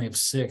 family of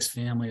 6,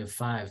 family of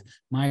 5,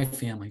 my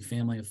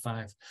family of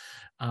 5,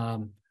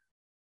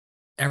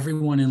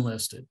 everyone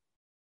enlisted.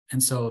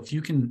 And so if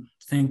you can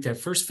think that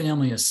first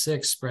family of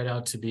 6 spread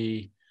out to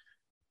be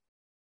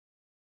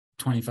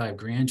 25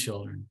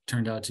 grandchildren,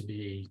 turned out to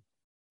be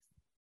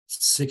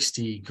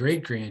 60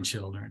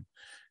 great-grandchildren,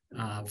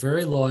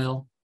 very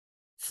loyal,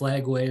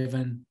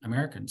 flag-waving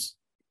Americans.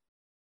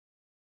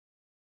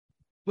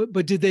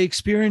 But did they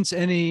experience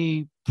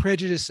any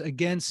prejudice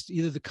against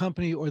either the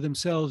company or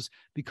themselves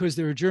because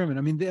they were German?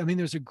 I mean,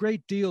 there's a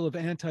great deal of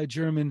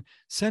anti-German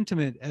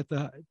sentiment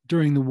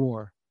during the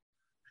war.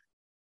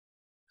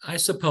 I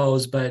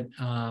suppose, but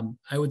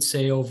I would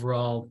say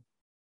overall,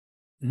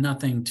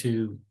 nothing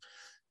to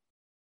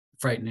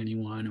frighten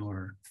anyone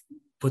or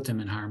put them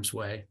in harm's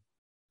way.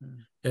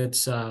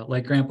 It's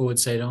like Grandpa would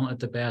say, don't let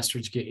the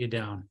bastards get you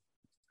down.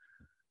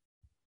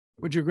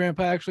 Would your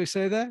grandpa actually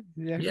say that?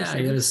 Yeah, he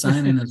had a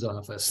sign in his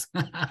office.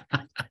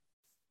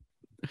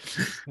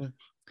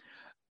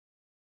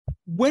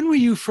 When were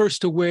you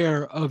first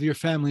aware of your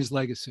family's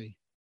legacy?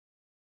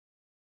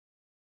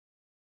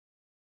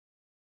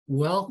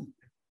 Well,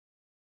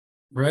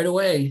 right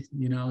away,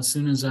 as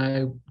soon as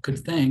I could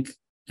think,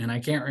 and I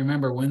can't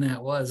remember when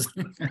that was.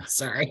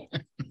 Sorry.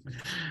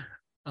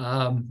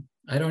 I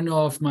don't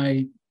know if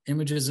my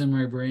images in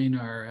my brain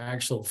are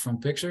actual from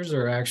pictures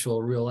or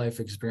actual real life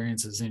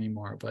experiences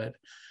anymore, but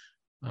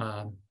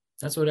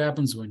that's what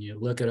happens when you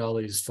look at all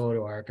these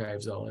photo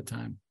archives all the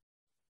time.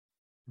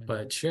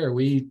 But sure,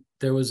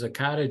 there was a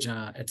cottage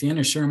at the end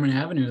of Sherman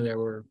Avenue. There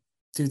were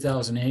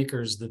 2,000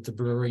 acres that the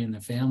brewery and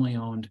the family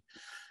owned,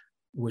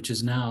 which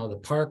is now the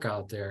park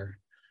out there.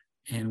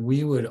 And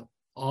we would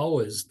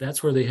always,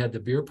 that's where they had the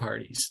beer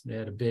parties. They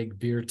had a big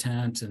beer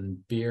tent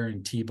and beer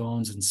and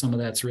T-bones, and some of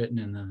that's written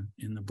in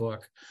the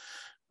book.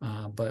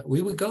 But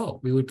we would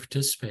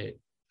participate.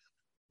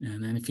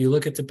 And then if you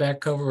look at the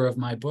back cover of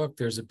my book,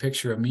 there's a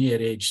picture of me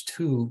at age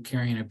 2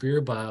 carrying a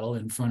beer bottle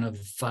in front of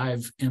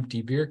 5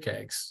 empty beer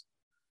kegs.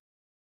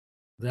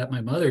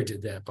 My mother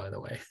did that, by the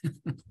way.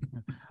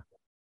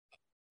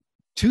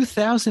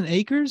 2,000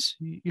 acres?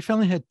 Your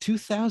family had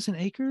 2,000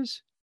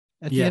 acres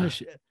at the end of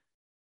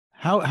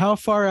how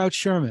far out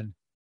Sherman?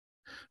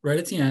 Right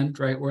at the end,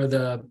 right where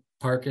the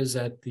park is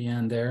at the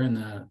end there, and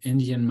the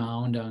Indian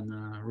Mound on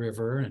the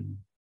river. And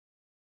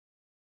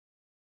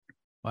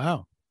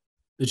wow.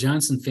 The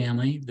Johnson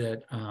family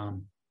that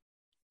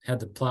had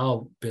the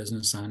plow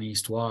business on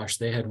East Wash,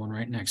 they had one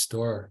right next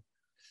door.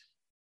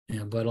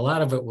 But a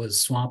lot of it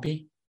was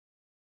swampy.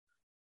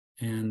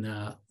 And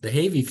the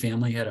Havey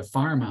family had a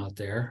farm out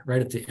there right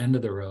at the end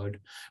of the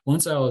road.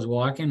 Once I was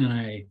walking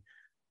and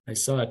I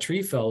saw a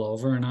tree fell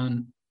over,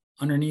 and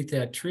underneath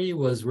that tree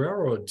was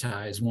railroad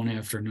ties, one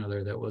after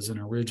another. That was an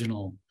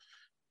original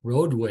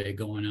roadway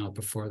going out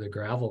before the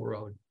gravel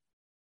road.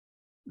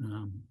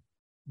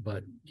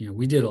 But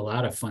we did a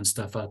lot of fun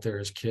stuff out there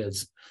as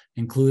kids,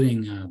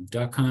 including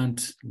duck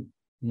hunt,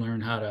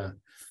 learn how to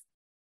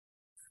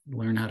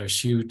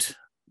shoot,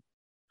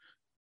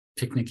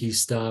 picnicky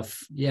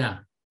stuff. Yeah,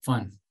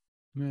 fun.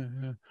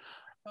 Yeah.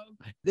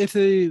 If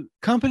the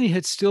company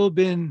had still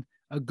been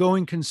a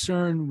going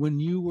concern when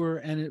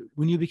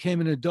you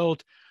became an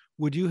adult,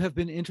 would you have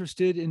been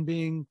interested in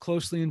being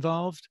closely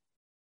involved?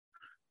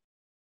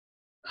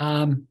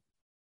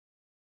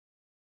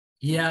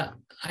 Yeah,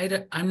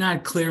 I'm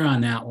not clear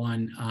on that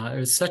one.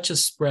 It's such a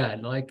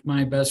spread. Like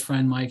my best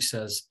friend Mike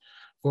says,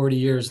 40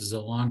 years is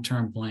a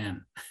long-term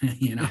plan.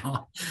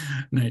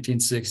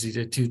 1960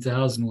 to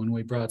 2000 when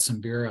we brought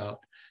some beer out.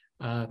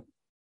 I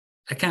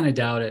kind of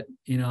doubt it.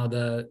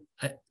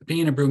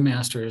 Being a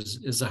brewmaster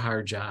is a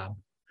hard job.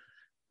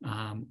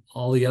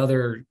 All the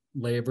other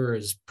labor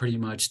is pretty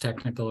much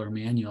technical or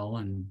manual,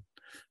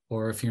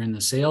 or if you're in the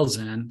sales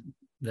end,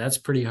 that's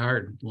pretty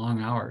hard, long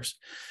hours.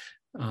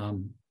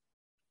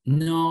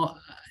 No,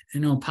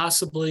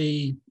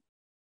 possibly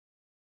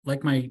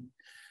like my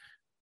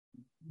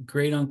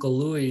great uncle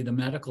Louis, the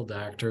medical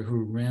doctor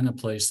who ran the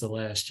place the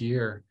last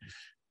year.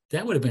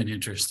 That would have been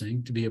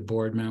interesting to be a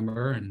board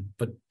member,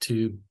 but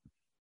to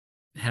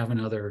have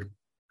another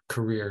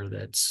career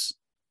that's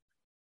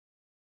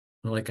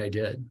like I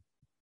did.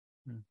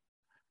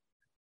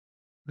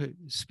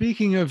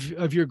 Speaking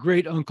of your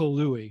great uncle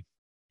Louis,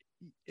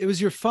 it was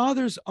your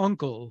father's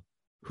uncle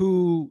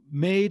who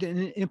made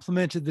and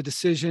implemented the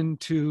decision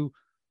to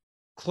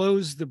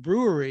close the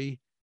brewery,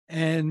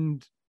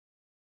 and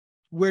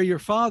where your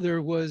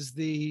father was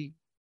the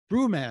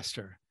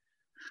brewmaster.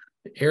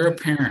 Heir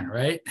apparent,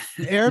 right?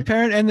 Heir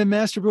apparent and the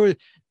master brewer.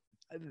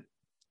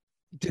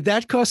 Did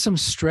that cause some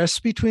stress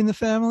between the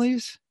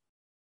families?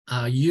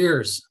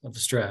 Years of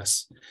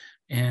stress.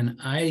 And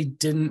I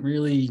didn't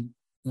really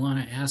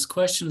want to ask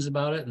questions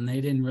about it, and they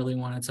didn't really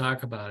want to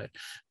talk about it.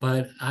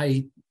 But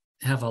I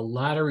have a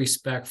lot of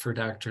respect for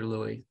Dr.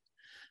 Louis.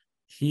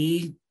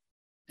 He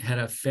had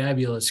a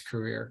fabulous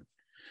career.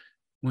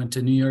 Went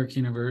to New York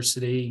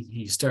University.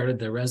 He started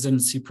the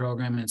residency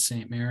program at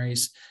St.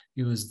 Mary's.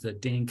 He was the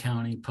Dane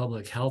County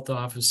Public Health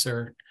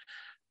Officer.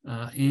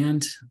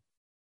 And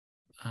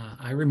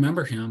I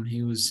remember him.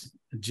 He was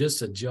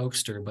just a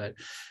jokester, but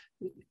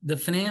the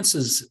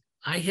finances,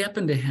 I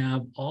happen to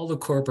have all the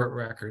corporate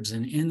records,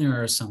 and in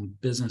there are some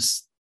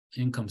business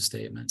income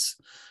statements.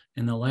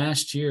 In the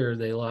last year,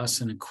 they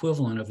lost an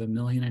equivalent of $1.5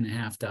 million.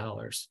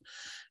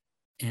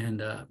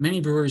 And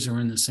many breweries are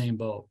in the same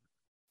boat.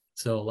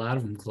 So a lot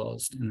of them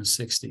closed in the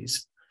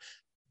 60s.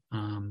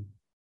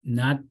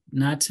 Not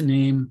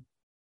to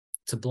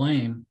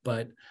blame,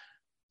 but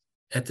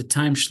at the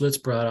time,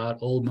 Schlitz brought out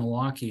Old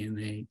Milwaukee, and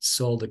they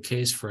sold a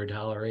case for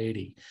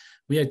 $1.80.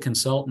 We had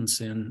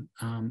consultants in,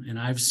 and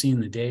I've seen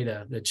the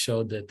data that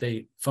showed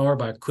that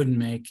Feuerbach couldn't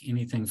make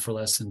anything for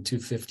less than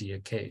 $2.50 a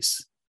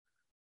case.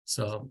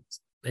 So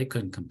they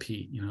couldn't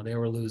compete. They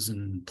were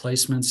losing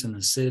placements in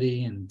the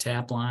city and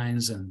tap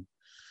lines. And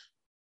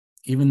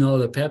even though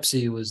the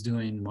Pepsi was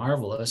doing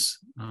marvelous,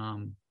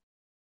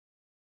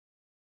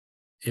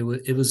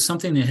 it was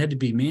something that had to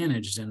be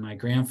managed. And my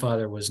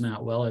grandfather was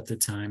not well at the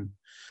time.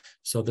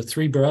 So the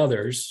three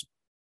brothers,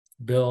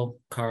 Bill,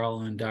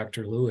 Carl, and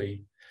Dr.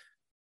 Louis,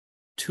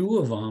 two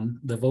of them,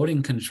 the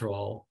voting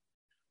control,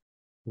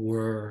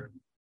 were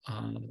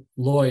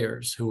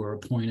lawyers who were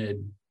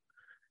appointed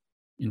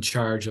in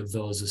charge of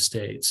those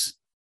estates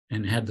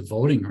and had the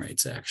voting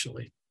rights,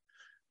 actually.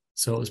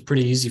 So it was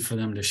pretty easy for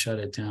them to shut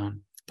it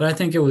down. But I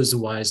think it was a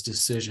wise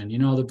decision.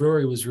 The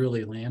brewery was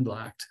really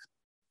landlocked,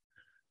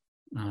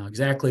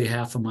 exactly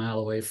half a mile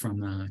away from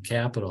the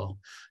Capitol,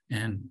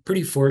 and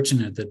pretty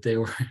fortunate that they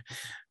were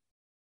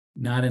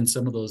not in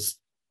some of those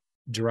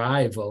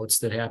dry votes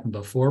that happened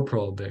before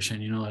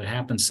Prohibition. It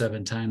happened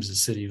 7 times the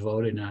city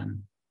voted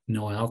on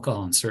no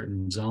alcohol in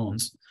certain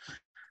zones.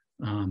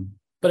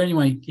 But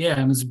anyway,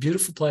 yeah, it was a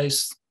beautiful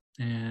place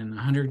and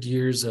 100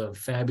 years of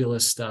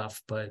fabulous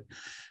stuff. But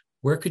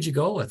where could you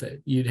go with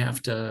it? You'd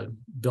have to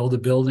build a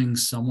building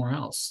somewhere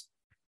else.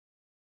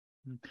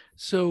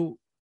 So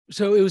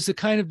it was the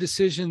kind of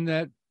decision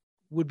that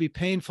would be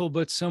painful,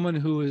 but someone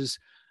who is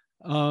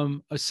a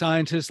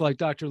scientist like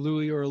Dr.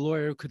 Louis or a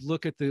lawyer could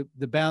look at the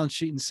balance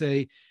sheet and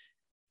say,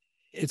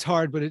 it's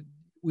hard, but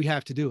we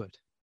have to do it.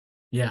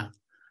 Yeah.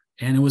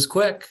 And it was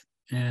quick.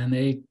 And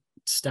they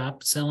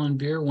stopped selling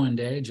beer one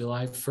day,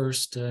 July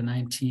 1st,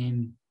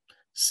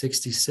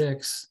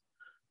 1966,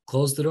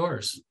 closed the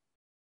doors.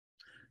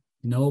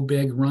 No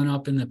big run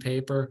up in the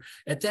paper.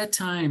 At that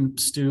time,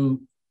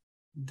 Stu,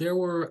 there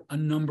were a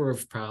number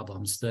of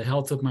problems. The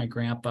health of my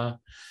grandpa,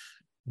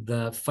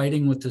 the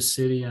fighting with the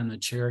city on the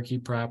Cherokee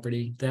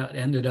property, that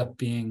ended up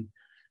being,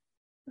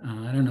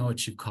 I don't know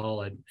what you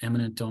call it,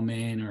 eminent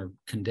domain or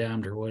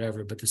condemned or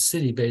whatever, but the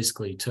city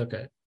basically took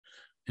it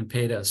and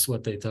paid us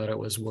what they thought it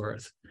was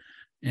worth.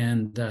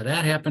 And that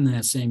happened in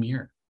that same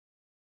year.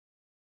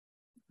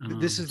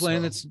 This is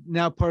land that's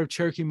now part of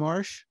Cherokee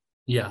Marsh?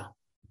 Yeah.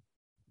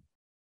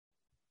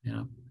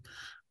 Yeah.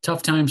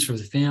 Tough times for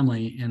the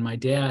family. And my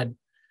dad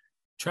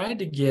tried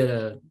to get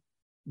a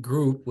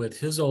group with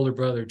his older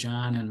brother,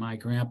 John, and my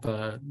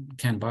grandpa,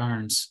 Ken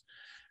Barnes,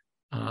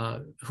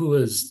 who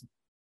was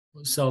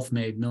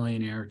self-made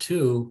millionaire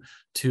too,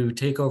 to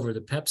take over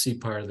the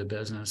Pepsi part of the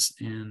business.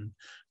 And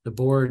the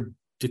board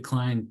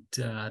declined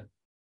to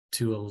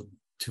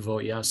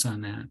vote yes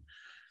on that.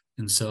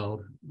 And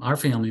so our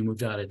family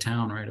moved out of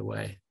town right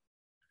away.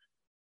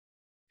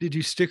 Did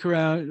you stick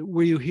around?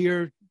 Were you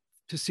here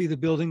to see the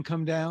building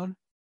come down?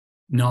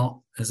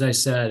 No, as I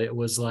said, it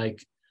was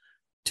like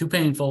too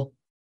painful.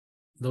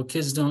 Little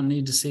kids don't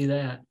need to see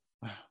that.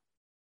 Wow.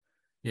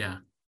 Yeah.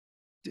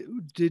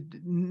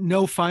 Did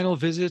no final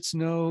visits,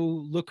 no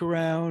look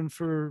around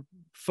for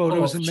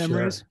photos and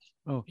memories?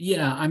 Sure. Oh,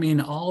 yeah. I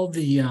mean, all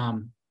the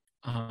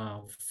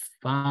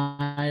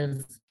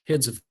 5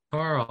 kids of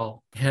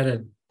Carl had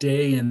a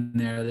day in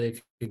there they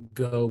could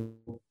go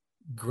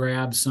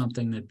grab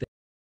something that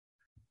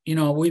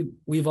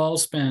we've all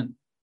spent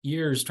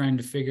years trying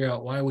to figure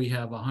out why we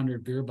have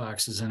 100 beer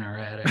boxes in our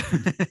attic.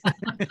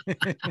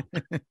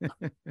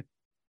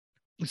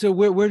 So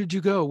where did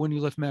you go when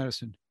you left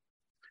Madison?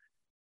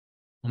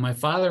 Well, my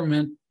father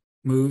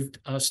moved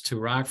us to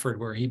Rockford,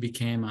 where he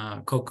became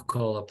a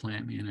Coca-Cola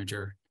plant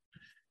manager.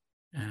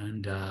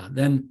 And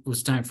then it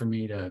was time for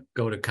me to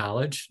go to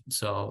college.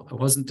 So I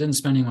didn't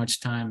spending much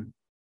time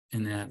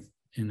in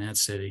that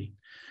city.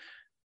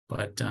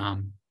 But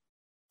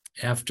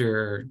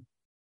after,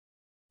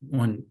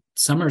 when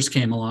summers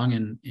came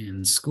along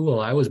in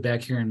school, I was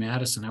back here in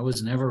Madison. I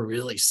was never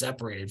really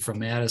separated from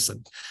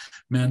Madison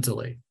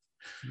mentally.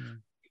 Yeah.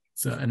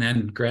 So, and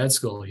then grad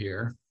school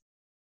here,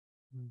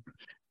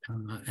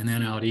 and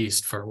then out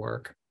east for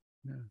work.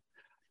 Yeah.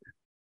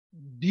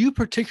 Do you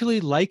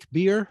particularly like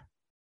beer?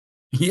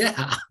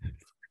 Yeah.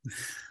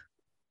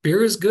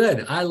 Beer is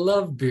good. I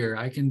love beer.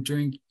 I can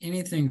drink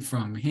anything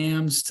from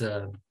hams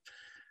to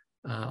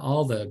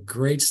all the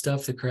great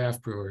stuff the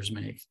craft brewers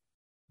make.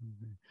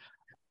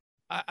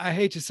 I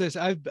hate to say this,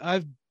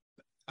 I've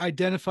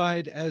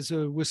identified as a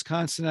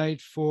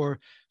Wisconsinite for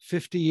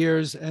 50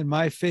 years, and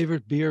my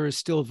favorite beer is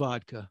still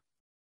vodka.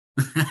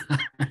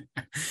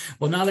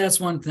 Well, now that's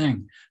one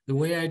thing. The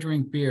way I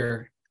drink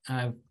beer,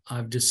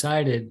 I've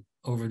decided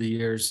over the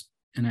years,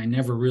 and I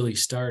never really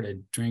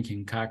started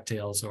drinking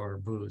cocktails or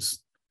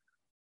booze.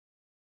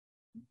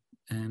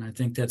 And I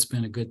think that's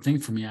been a good thing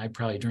for me. I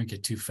probably drink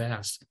it too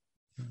fast.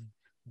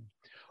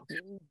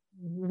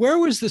 Where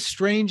was the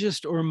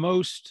strangest or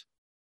most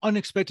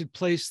unexpected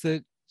place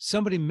that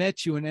somebody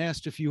met you and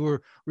asked if you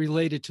were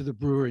related to the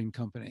brewing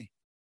company?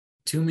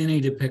 Too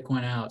many to pick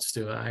one out,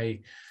 Stu.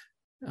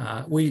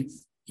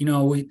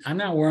 I'm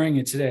not wearing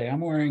it today.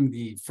 I'm wearing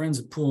the Friends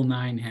of Pool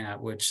 9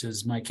 hat, which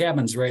is my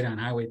cabin's right on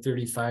Highway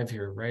 35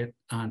 here, right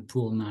on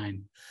Pool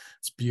 9.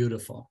 It's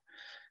beautiful.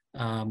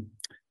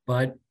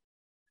 But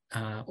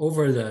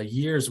over the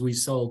years, we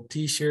sold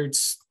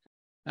T-shirts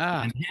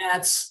and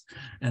hats,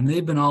 and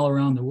they've been all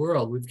around the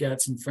world. We've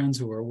got some friends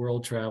who are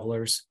world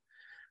travelers.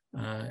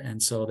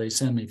 And so they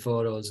send me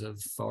photos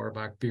of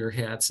Feuerbach beer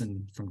hats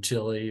and from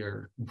Chile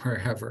or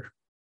wherever.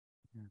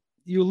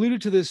 You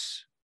alluded to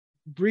this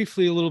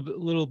briefly a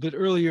little bit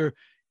earlier.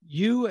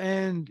 You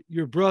and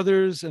your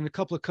brothers and a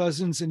couple of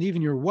cousins and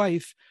even your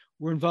wife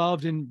were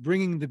involved in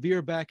bringing the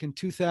beer back in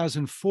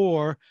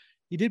 2004.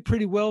 You did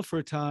pretty well for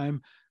a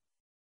time.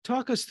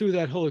 Talk us through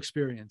that whole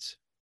experience.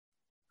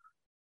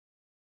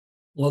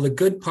 Well, the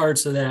good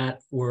parts of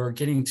that were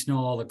getting to know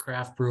all the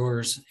craft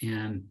brewers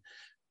and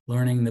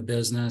learning the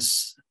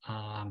business,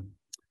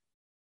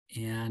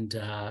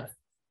 and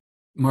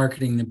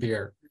marketing the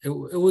beer. It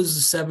was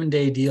a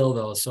 7-day deal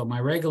though. So my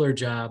regular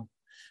job,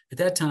 at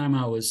that time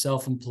I was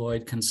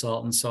self-employed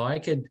consultant, so I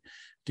could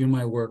do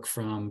my work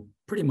from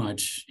pretty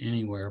much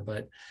anywhere,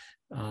 but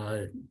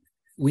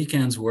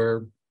weekends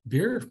were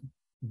beer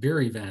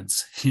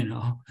events,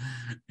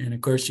 and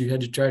of course you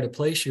had to try to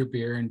place your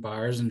beer in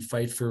bars and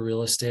fight for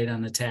real estate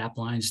on the tap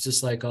lines,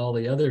 just like all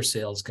the other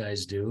sales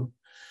guys do.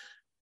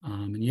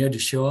 And you had to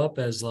show up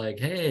as like,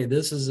 hey,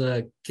 this is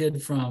a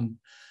kid from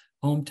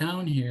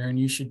hometown here and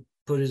you should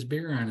put his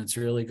beer on. It's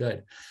really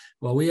good.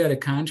 Well, we had a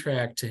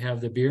contract to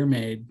have the beer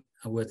made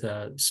with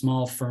a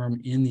small firm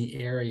in the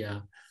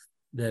area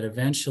that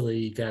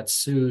eventually got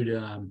sued.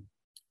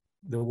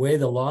 The way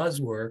the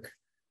laws work,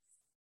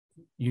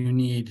 you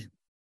need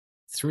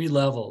 3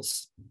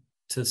 levels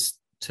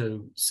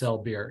to sell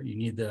beer. You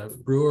need the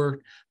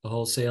brewer, the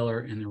wholesaler,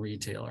 and the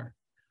retailer,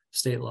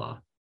 state law.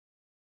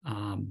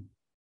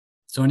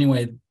 So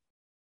anyway,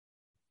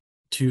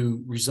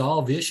 to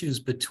resolve issues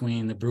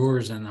between the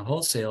brewers and the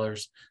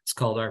wholesalers, it's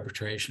called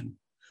arbitration.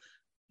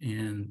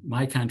 And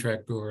my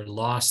contract brewer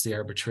lost the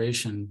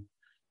arbitration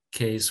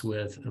case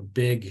with a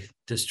big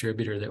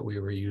distributor that we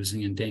were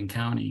using in Dane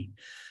County.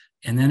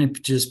 And then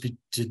it just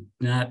it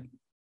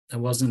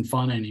wasn't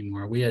fun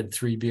anymore. We had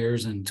 3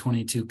 beers in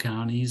 22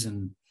 counties.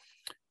 And,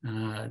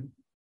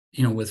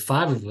 with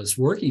 5 of us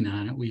working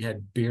on it, we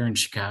had beer in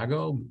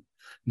Chicago,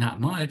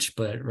 not much,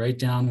 but right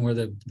down where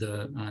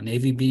the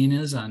Navy Bean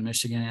is on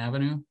Michigan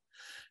Avenue,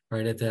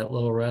 right at that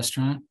little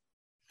restaurant,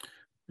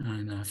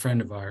 and a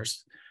friend of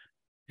ours.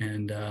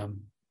 And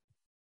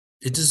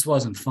it just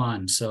wasn't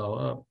fun.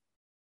 So,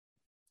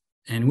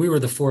 and we were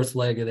the 4th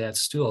leg of that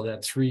stool,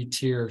 that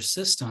 3-tier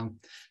system.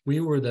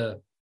 We were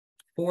the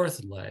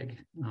 4th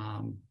leg,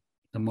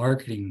 the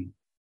marketing,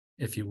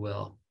 if you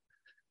will.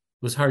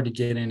 It was hard to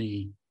get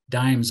any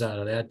dimes out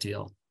of that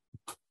deal.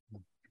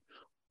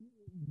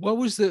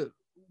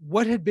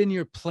 What had been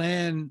your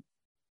plan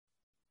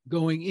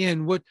going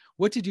in? What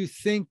did you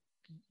think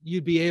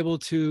you'd be able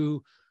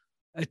to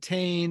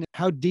attain?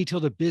 How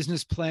detailed a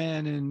business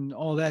plan and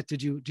all that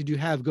did you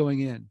have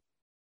going in?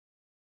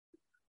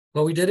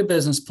 Well, we did a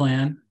business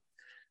plan.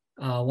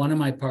 One of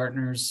my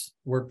partners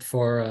worked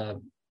for a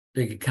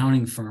big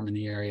accounting firm in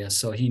the area,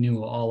 so he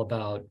knew all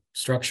about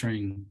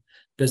structuring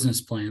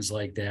business plans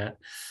like that.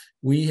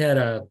 We had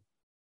a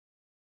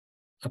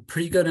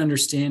pretty good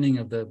understanding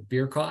of the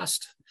beer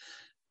cost,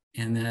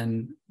 and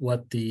then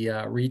what the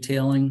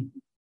retailing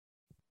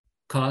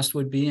cost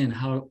would be, and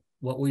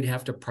what we'd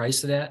have to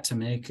price it at to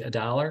make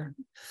 $1.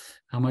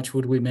 How much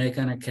would we make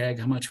on a keg?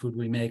 How much would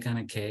we make on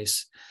a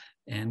case?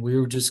 And we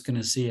were just going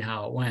to see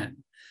how it went.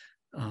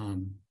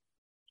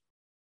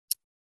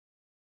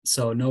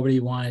 So nobody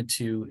wanted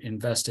to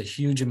invest a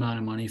huge amount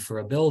of money for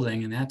a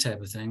building and that type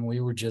of thing.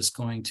 We were just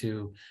going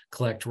to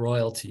collect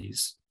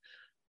royalties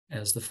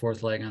as the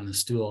 4th leg on the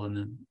stool, and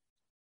then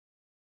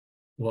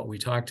what we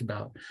talked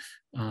about.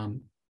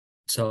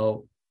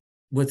 So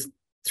with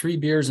 3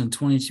 beers in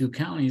 22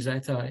 counties, I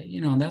thought,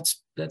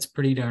 that's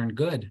pretty darn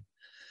good.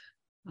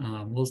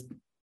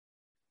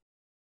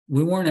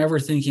 We weren't ever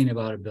thinking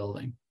about a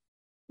building.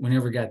 We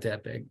never got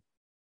that big.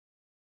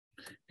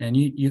 And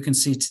you can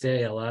see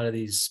today a lot of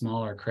these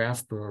smaller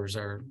craft brewers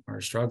are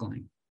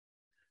struggling.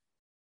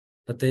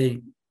 But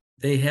they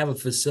have a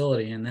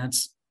facility, and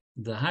that's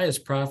the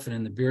highest profit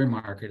in the beer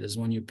market is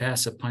when you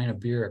pass a pint of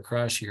beer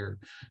across your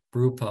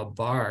brew pub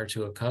bar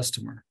to a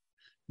customer.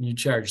 You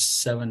charge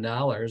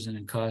 $7 and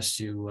it costs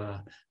you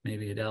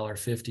maybe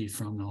 $1.50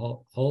 from the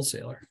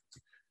wholesaler.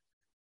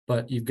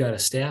 But you've got to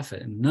staff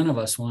it, and none of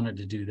us wanted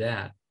to do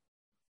that.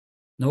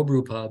 No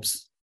brew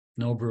pubs,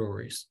 no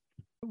breweries.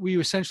 Were you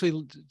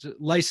essentially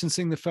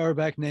licensing the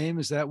Feuerbach name?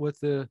 Is that what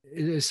it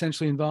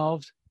essentially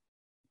involved?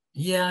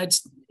 Yeah,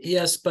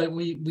 yes, but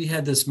we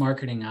had this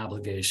marketing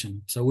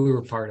obligation, so we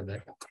were part of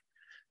it.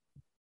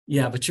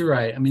 Yeah, but you're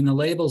right. I mean, the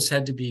labels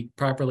had to be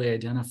properly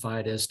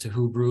identified as to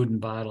who brewed and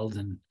bottled,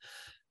 and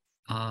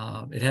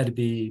it had to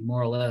be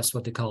more or less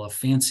what they call a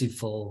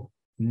fanciful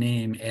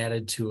name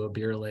added to a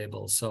beer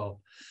label. So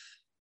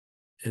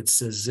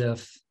it's as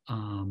if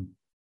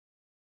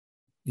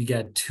you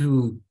got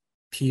 2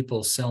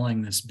 people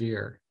selling this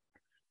beer.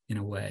 in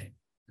a way.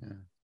 Yeah.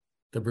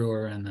 The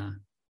brewer and the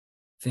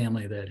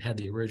family that had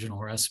the original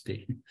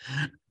recipe.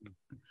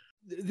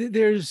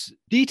 There's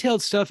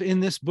detailed stuff in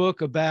this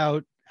book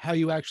about how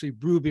you actually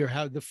brew beer,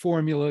 how the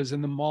formulas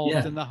and the malt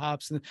Yeah. and the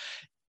hops.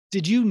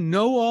 Did you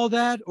know all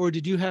that, or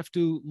did you have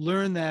to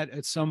learn that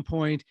at some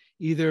point,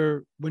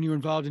 either when you were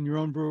involved in your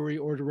own brewery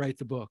or to write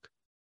the book?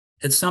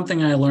 It's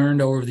something I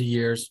learned over the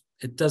years.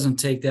 It doesn't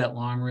take that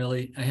long,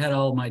 really. I had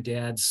all my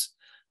dad's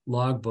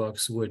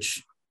logbooks,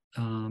 which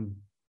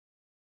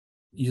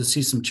you'll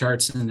see some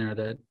charts in there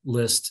that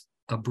list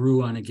a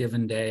brew on a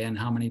given day and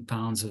how many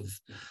pounds of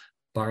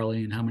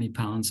barley and how many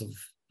pounds of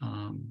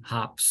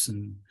hops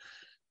and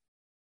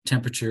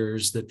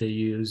temperatures that they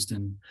used.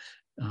 And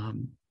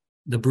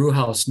the brew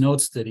house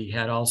notes that he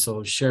had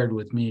also shared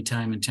with me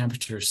time and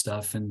temperature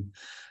stuff, and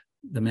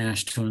the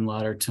mash tun,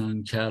 lauter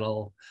tun,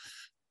 kettle,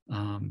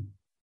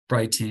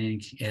 bright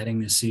tank, adding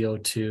the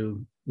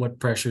CO2, what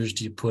pressures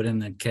do you put in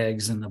the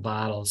kegs and the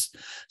bottles.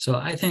 So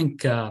I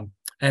think I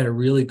had a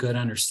really good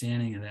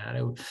understanding of that.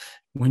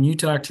 When you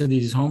talk to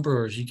these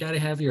homebrewers, you got to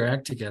have your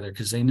act together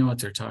because they know what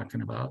they're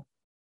talking about.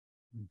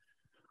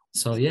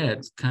 So yeah,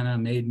 it kind of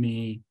made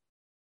me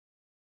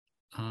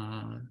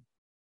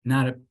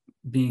not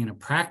being a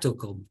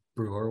practical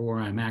brewer where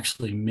I'm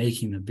actually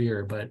making the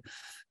beer, but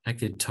I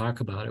could talk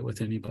about it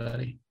with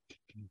anybody.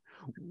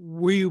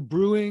 Were you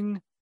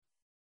brewing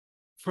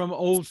from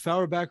old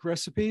Feuerbach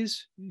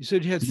recipes? You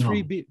said you had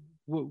three.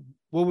 No.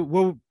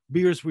 What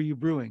beers were you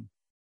brewing?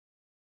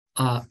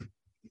 I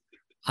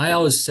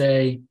always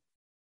say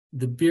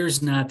the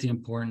beer's not the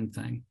important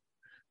thing.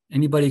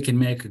 Anybody can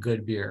make a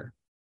good beer.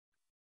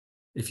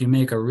 If you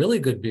make a really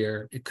good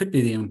beer, it could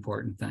be the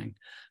important thing.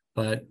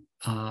 But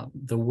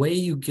the way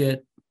you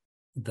get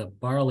the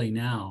barley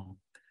now,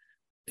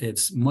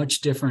 it's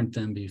much different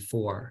than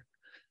before.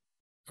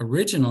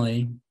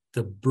 Originally,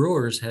 the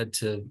brewers had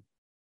to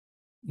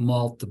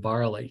malt the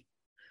barley,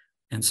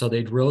 and so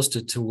they'd roast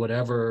it to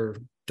whatever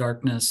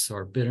darkness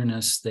or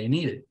bitterness they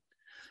needed.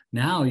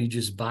 Now you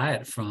just buy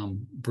it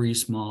from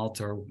Briess Malt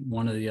or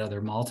one of the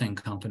other malting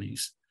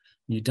companies.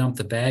 You dump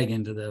the bag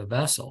into the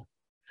vessel.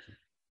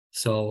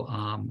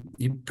 So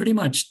you pretty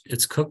much,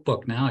 it's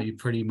cookbook now. You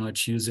pretty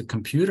much use a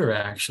computer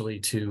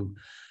actually to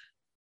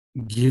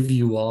give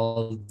you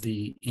all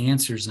the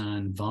answers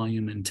on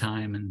volume and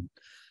time and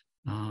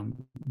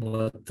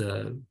what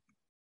the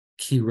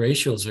key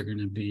ratios are going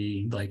to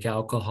be, like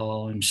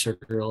alcohol and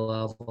sugar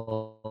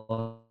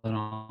level and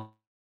all.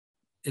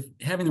 If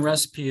having the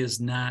recipe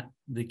is not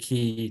the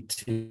key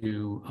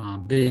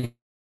to being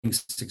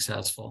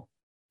successful,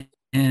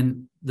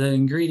 and the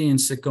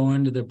ingredients that go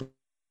into the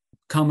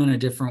come in a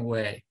different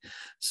way,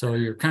 so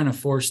you're kind of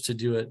forced to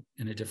do it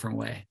in a different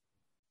way.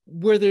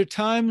 Were there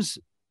times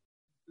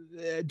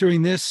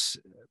during this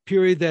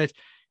period that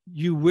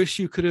you wish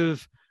you could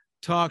have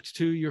talked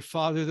to your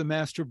father, the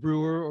master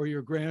brewer, or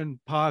your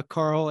grandpa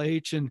Carl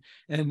H, and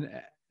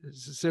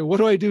say, what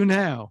do I do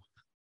now?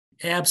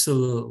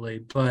 Absolutely,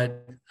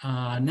 but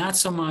not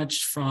so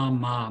much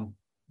from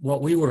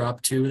what we were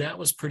up to. That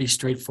was pretty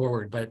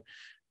straightforward, but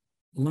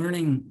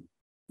learning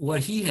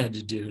what he had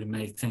to do to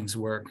make things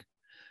work.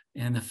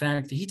 And the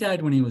fact that he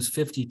died when he was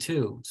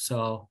 52.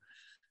 So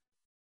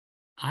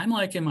I'm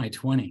like in my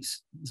 20s.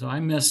 So I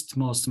missed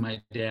most of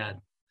my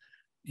dad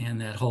and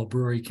that whole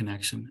brewery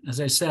connection. As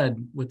I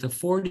said, with the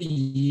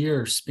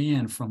 40-year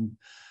span from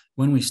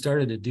when we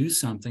started to do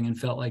something and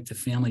felt like the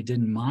family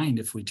didn't mind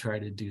if we tried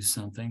to do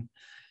something,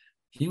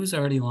 he was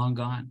already long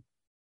gone.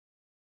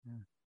 Yeah.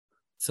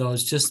 So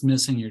it's just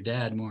missing your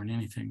dad more than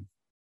anything.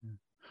 Yeah.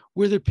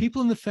 Were there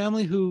people in the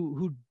family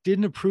who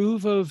didn't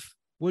approve of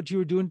what you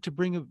were doing to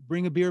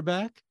bring a beer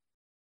back?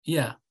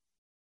 Yeah.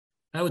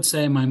 I would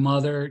say my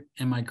mother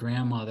and my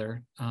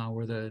grandmother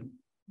were the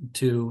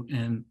two,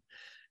 and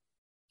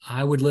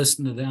I would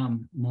listen to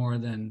them more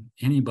than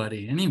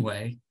anybody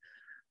anyway.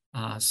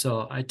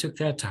 So I took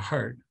that to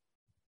heart.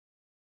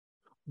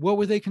 What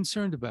were they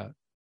concerned about?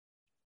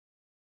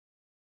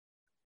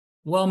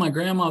 Well, my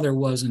grandmother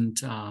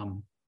wasn't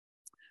a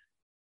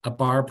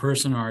bar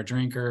person or a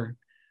drinker.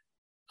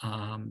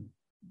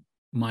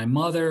 My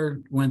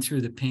mother went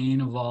through the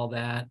pain of all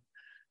that,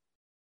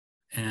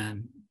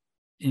 and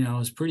it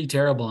was pretty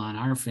terrible on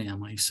our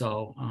family.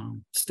 So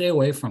stay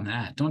away from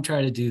that. Don't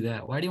try to do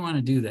that. Why do you want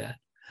to do that?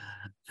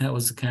 That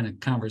was the kind of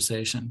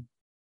conversation.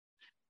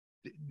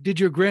 Did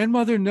your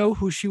grandmother know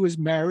who she was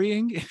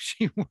marrying? If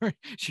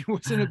she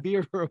wasn't a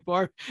beer or a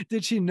bar,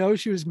 did she know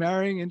she was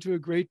marrying into a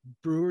great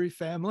brewery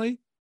family?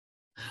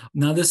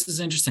 No, this is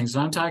interesting. So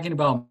I'm talking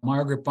about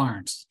Margaret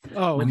Barnes,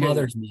 my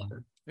mother's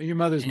mother. Your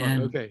mother's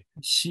mother, okay.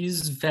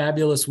 She's a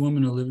fabulous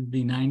woman who lived to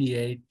be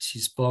 98. She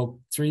spoke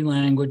 3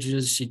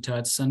 languages. She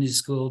taught Sunday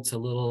school to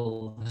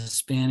little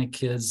Hispanic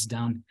kids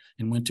down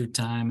in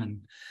wintertime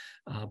and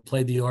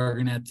played the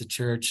organ at the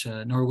church,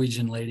 a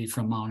Norwegian lady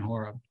from Mount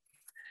Horeb.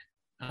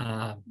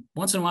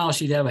 Once in a while,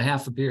 she'd have a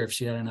half a beer if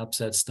she had an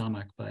upset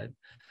stomach, but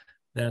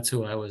that's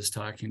who I was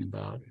talking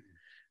about.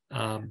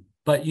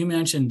 But you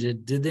mentioned,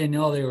 did they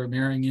know they were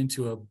marrying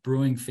into a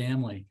brewing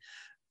family?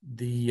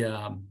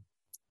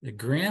 The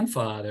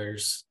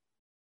grandfathers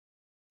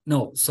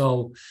No,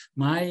 so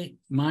my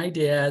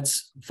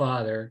dad's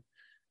father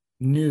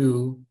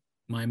knew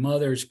my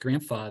mother's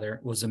grandfather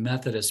was a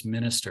Methodist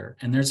minister,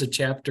 and there's a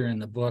chapter in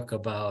the book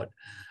about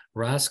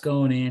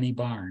Roscoe and Annie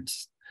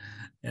Barnes,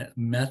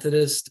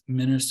 Methodist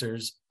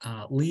ministers,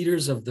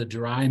 leaders of the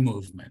dry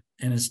movement,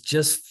 and it's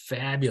just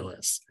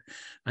fabulous.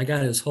 I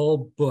got his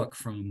whole book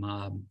from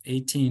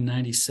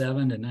 1897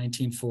 to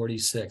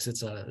 1946.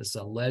 It's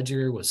a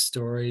ledger with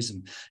stories,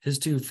 and his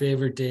two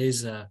favorite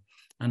days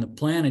on the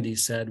planet, he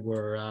said,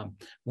 were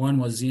one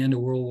was the end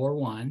of World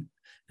War I,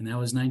 and that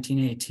was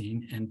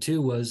 1918, and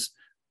two was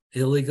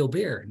illegal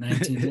beer,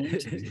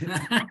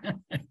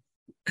 1919.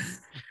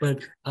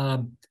 But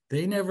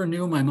they never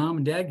knew my mom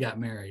and dad got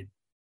married.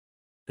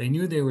 They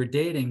knew they were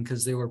dating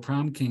because they were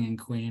prom king and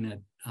queen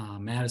at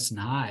Madison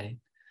High,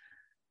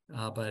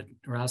 but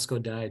Roscoe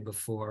died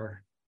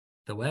before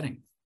the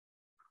wedding.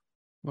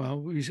 Well,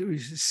 we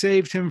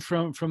saved him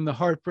from the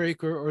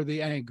heartbreak or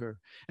the anger,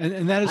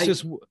 and that is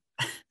just.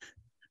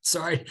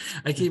 Sorry,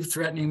 I keep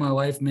threatening my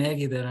wife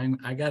Maggie that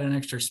I got an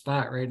extra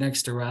spot right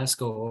next to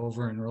Roscoe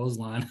over in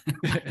Roselawn.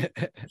 I'm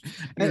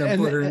gonna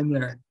put her in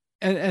there.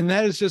 And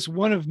that is just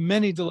one of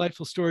many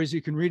delightful stories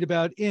you can read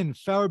about in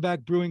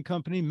Feuerbach Brewing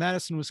Company,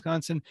 Madison,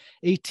 Wisconsin,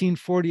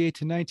 1848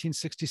 to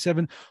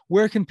 1967.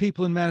 Where can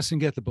people in Madison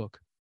get the book?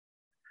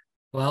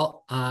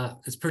 Well,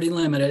 it's pretty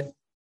limited.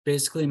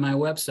 Basically, my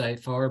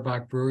website,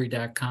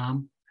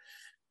 feuerbachbrewery.com.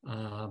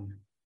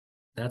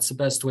 That's the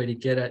best way to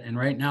get it. And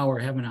right now we're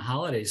having a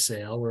holiday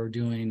sale. We're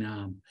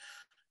doing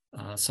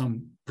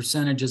some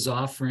percentages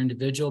off for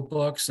individual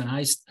books, and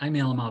I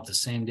mail them out the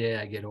same day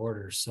I get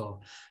orders, so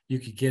you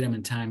could get them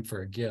in time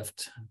for a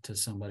gift to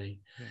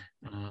somebody.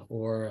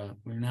 Or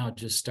we're now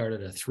just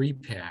started a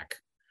 3-pack.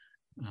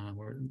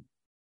 We're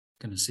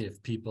going to see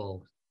if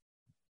people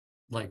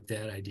like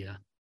that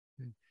idea.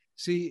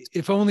 See,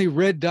 if only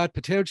Red Dot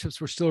potato chips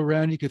were still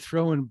around, you could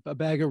throw in a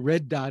bag of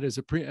Red Dot as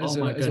a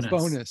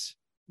bonus.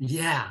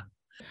 Yeah.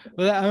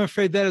 Well, I'm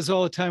afraid that is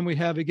all the time we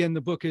have. Again,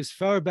 the book is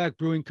Feuerbach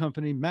Brewing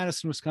Company,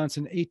 Madison,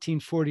 Wisconsin,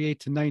 1848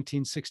 to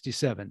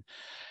 1967.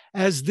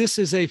 As this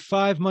is a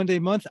 5-Monday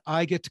month,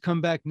 I get to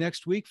come back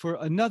next week for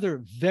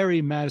another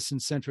very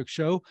Madison-centric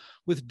show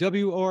with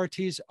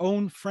WORT's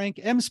own Frank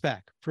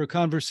Emspak for a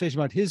conversation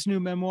about his new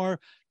memoir,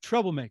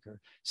 Troublemaker,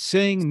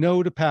 Saying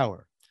No to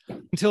Power.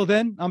 Until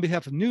then, on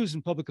behalf of News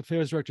and Public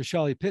Affairs Director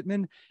Shali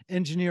Pittman,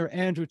 engineer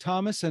Andrew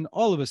Thomas, and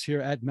all of us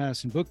here at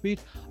Madison BookBeat,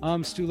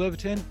 I'm Stu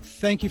Levitan.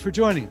 Thank you for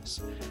joining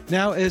us.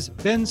 Now, as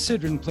Ben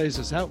Sidran plays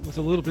us out with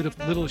a little bit of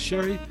Little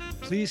Sherry,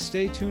 please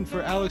stay tuned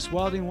for Alex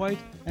Wilding White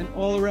and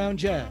All Around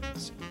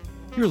Jazz.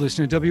 You're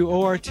listening to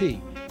WORT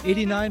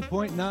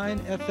 89.9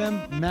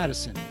 FM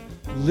Madison,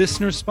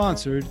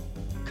 listener-sponsored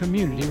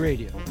community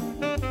radio.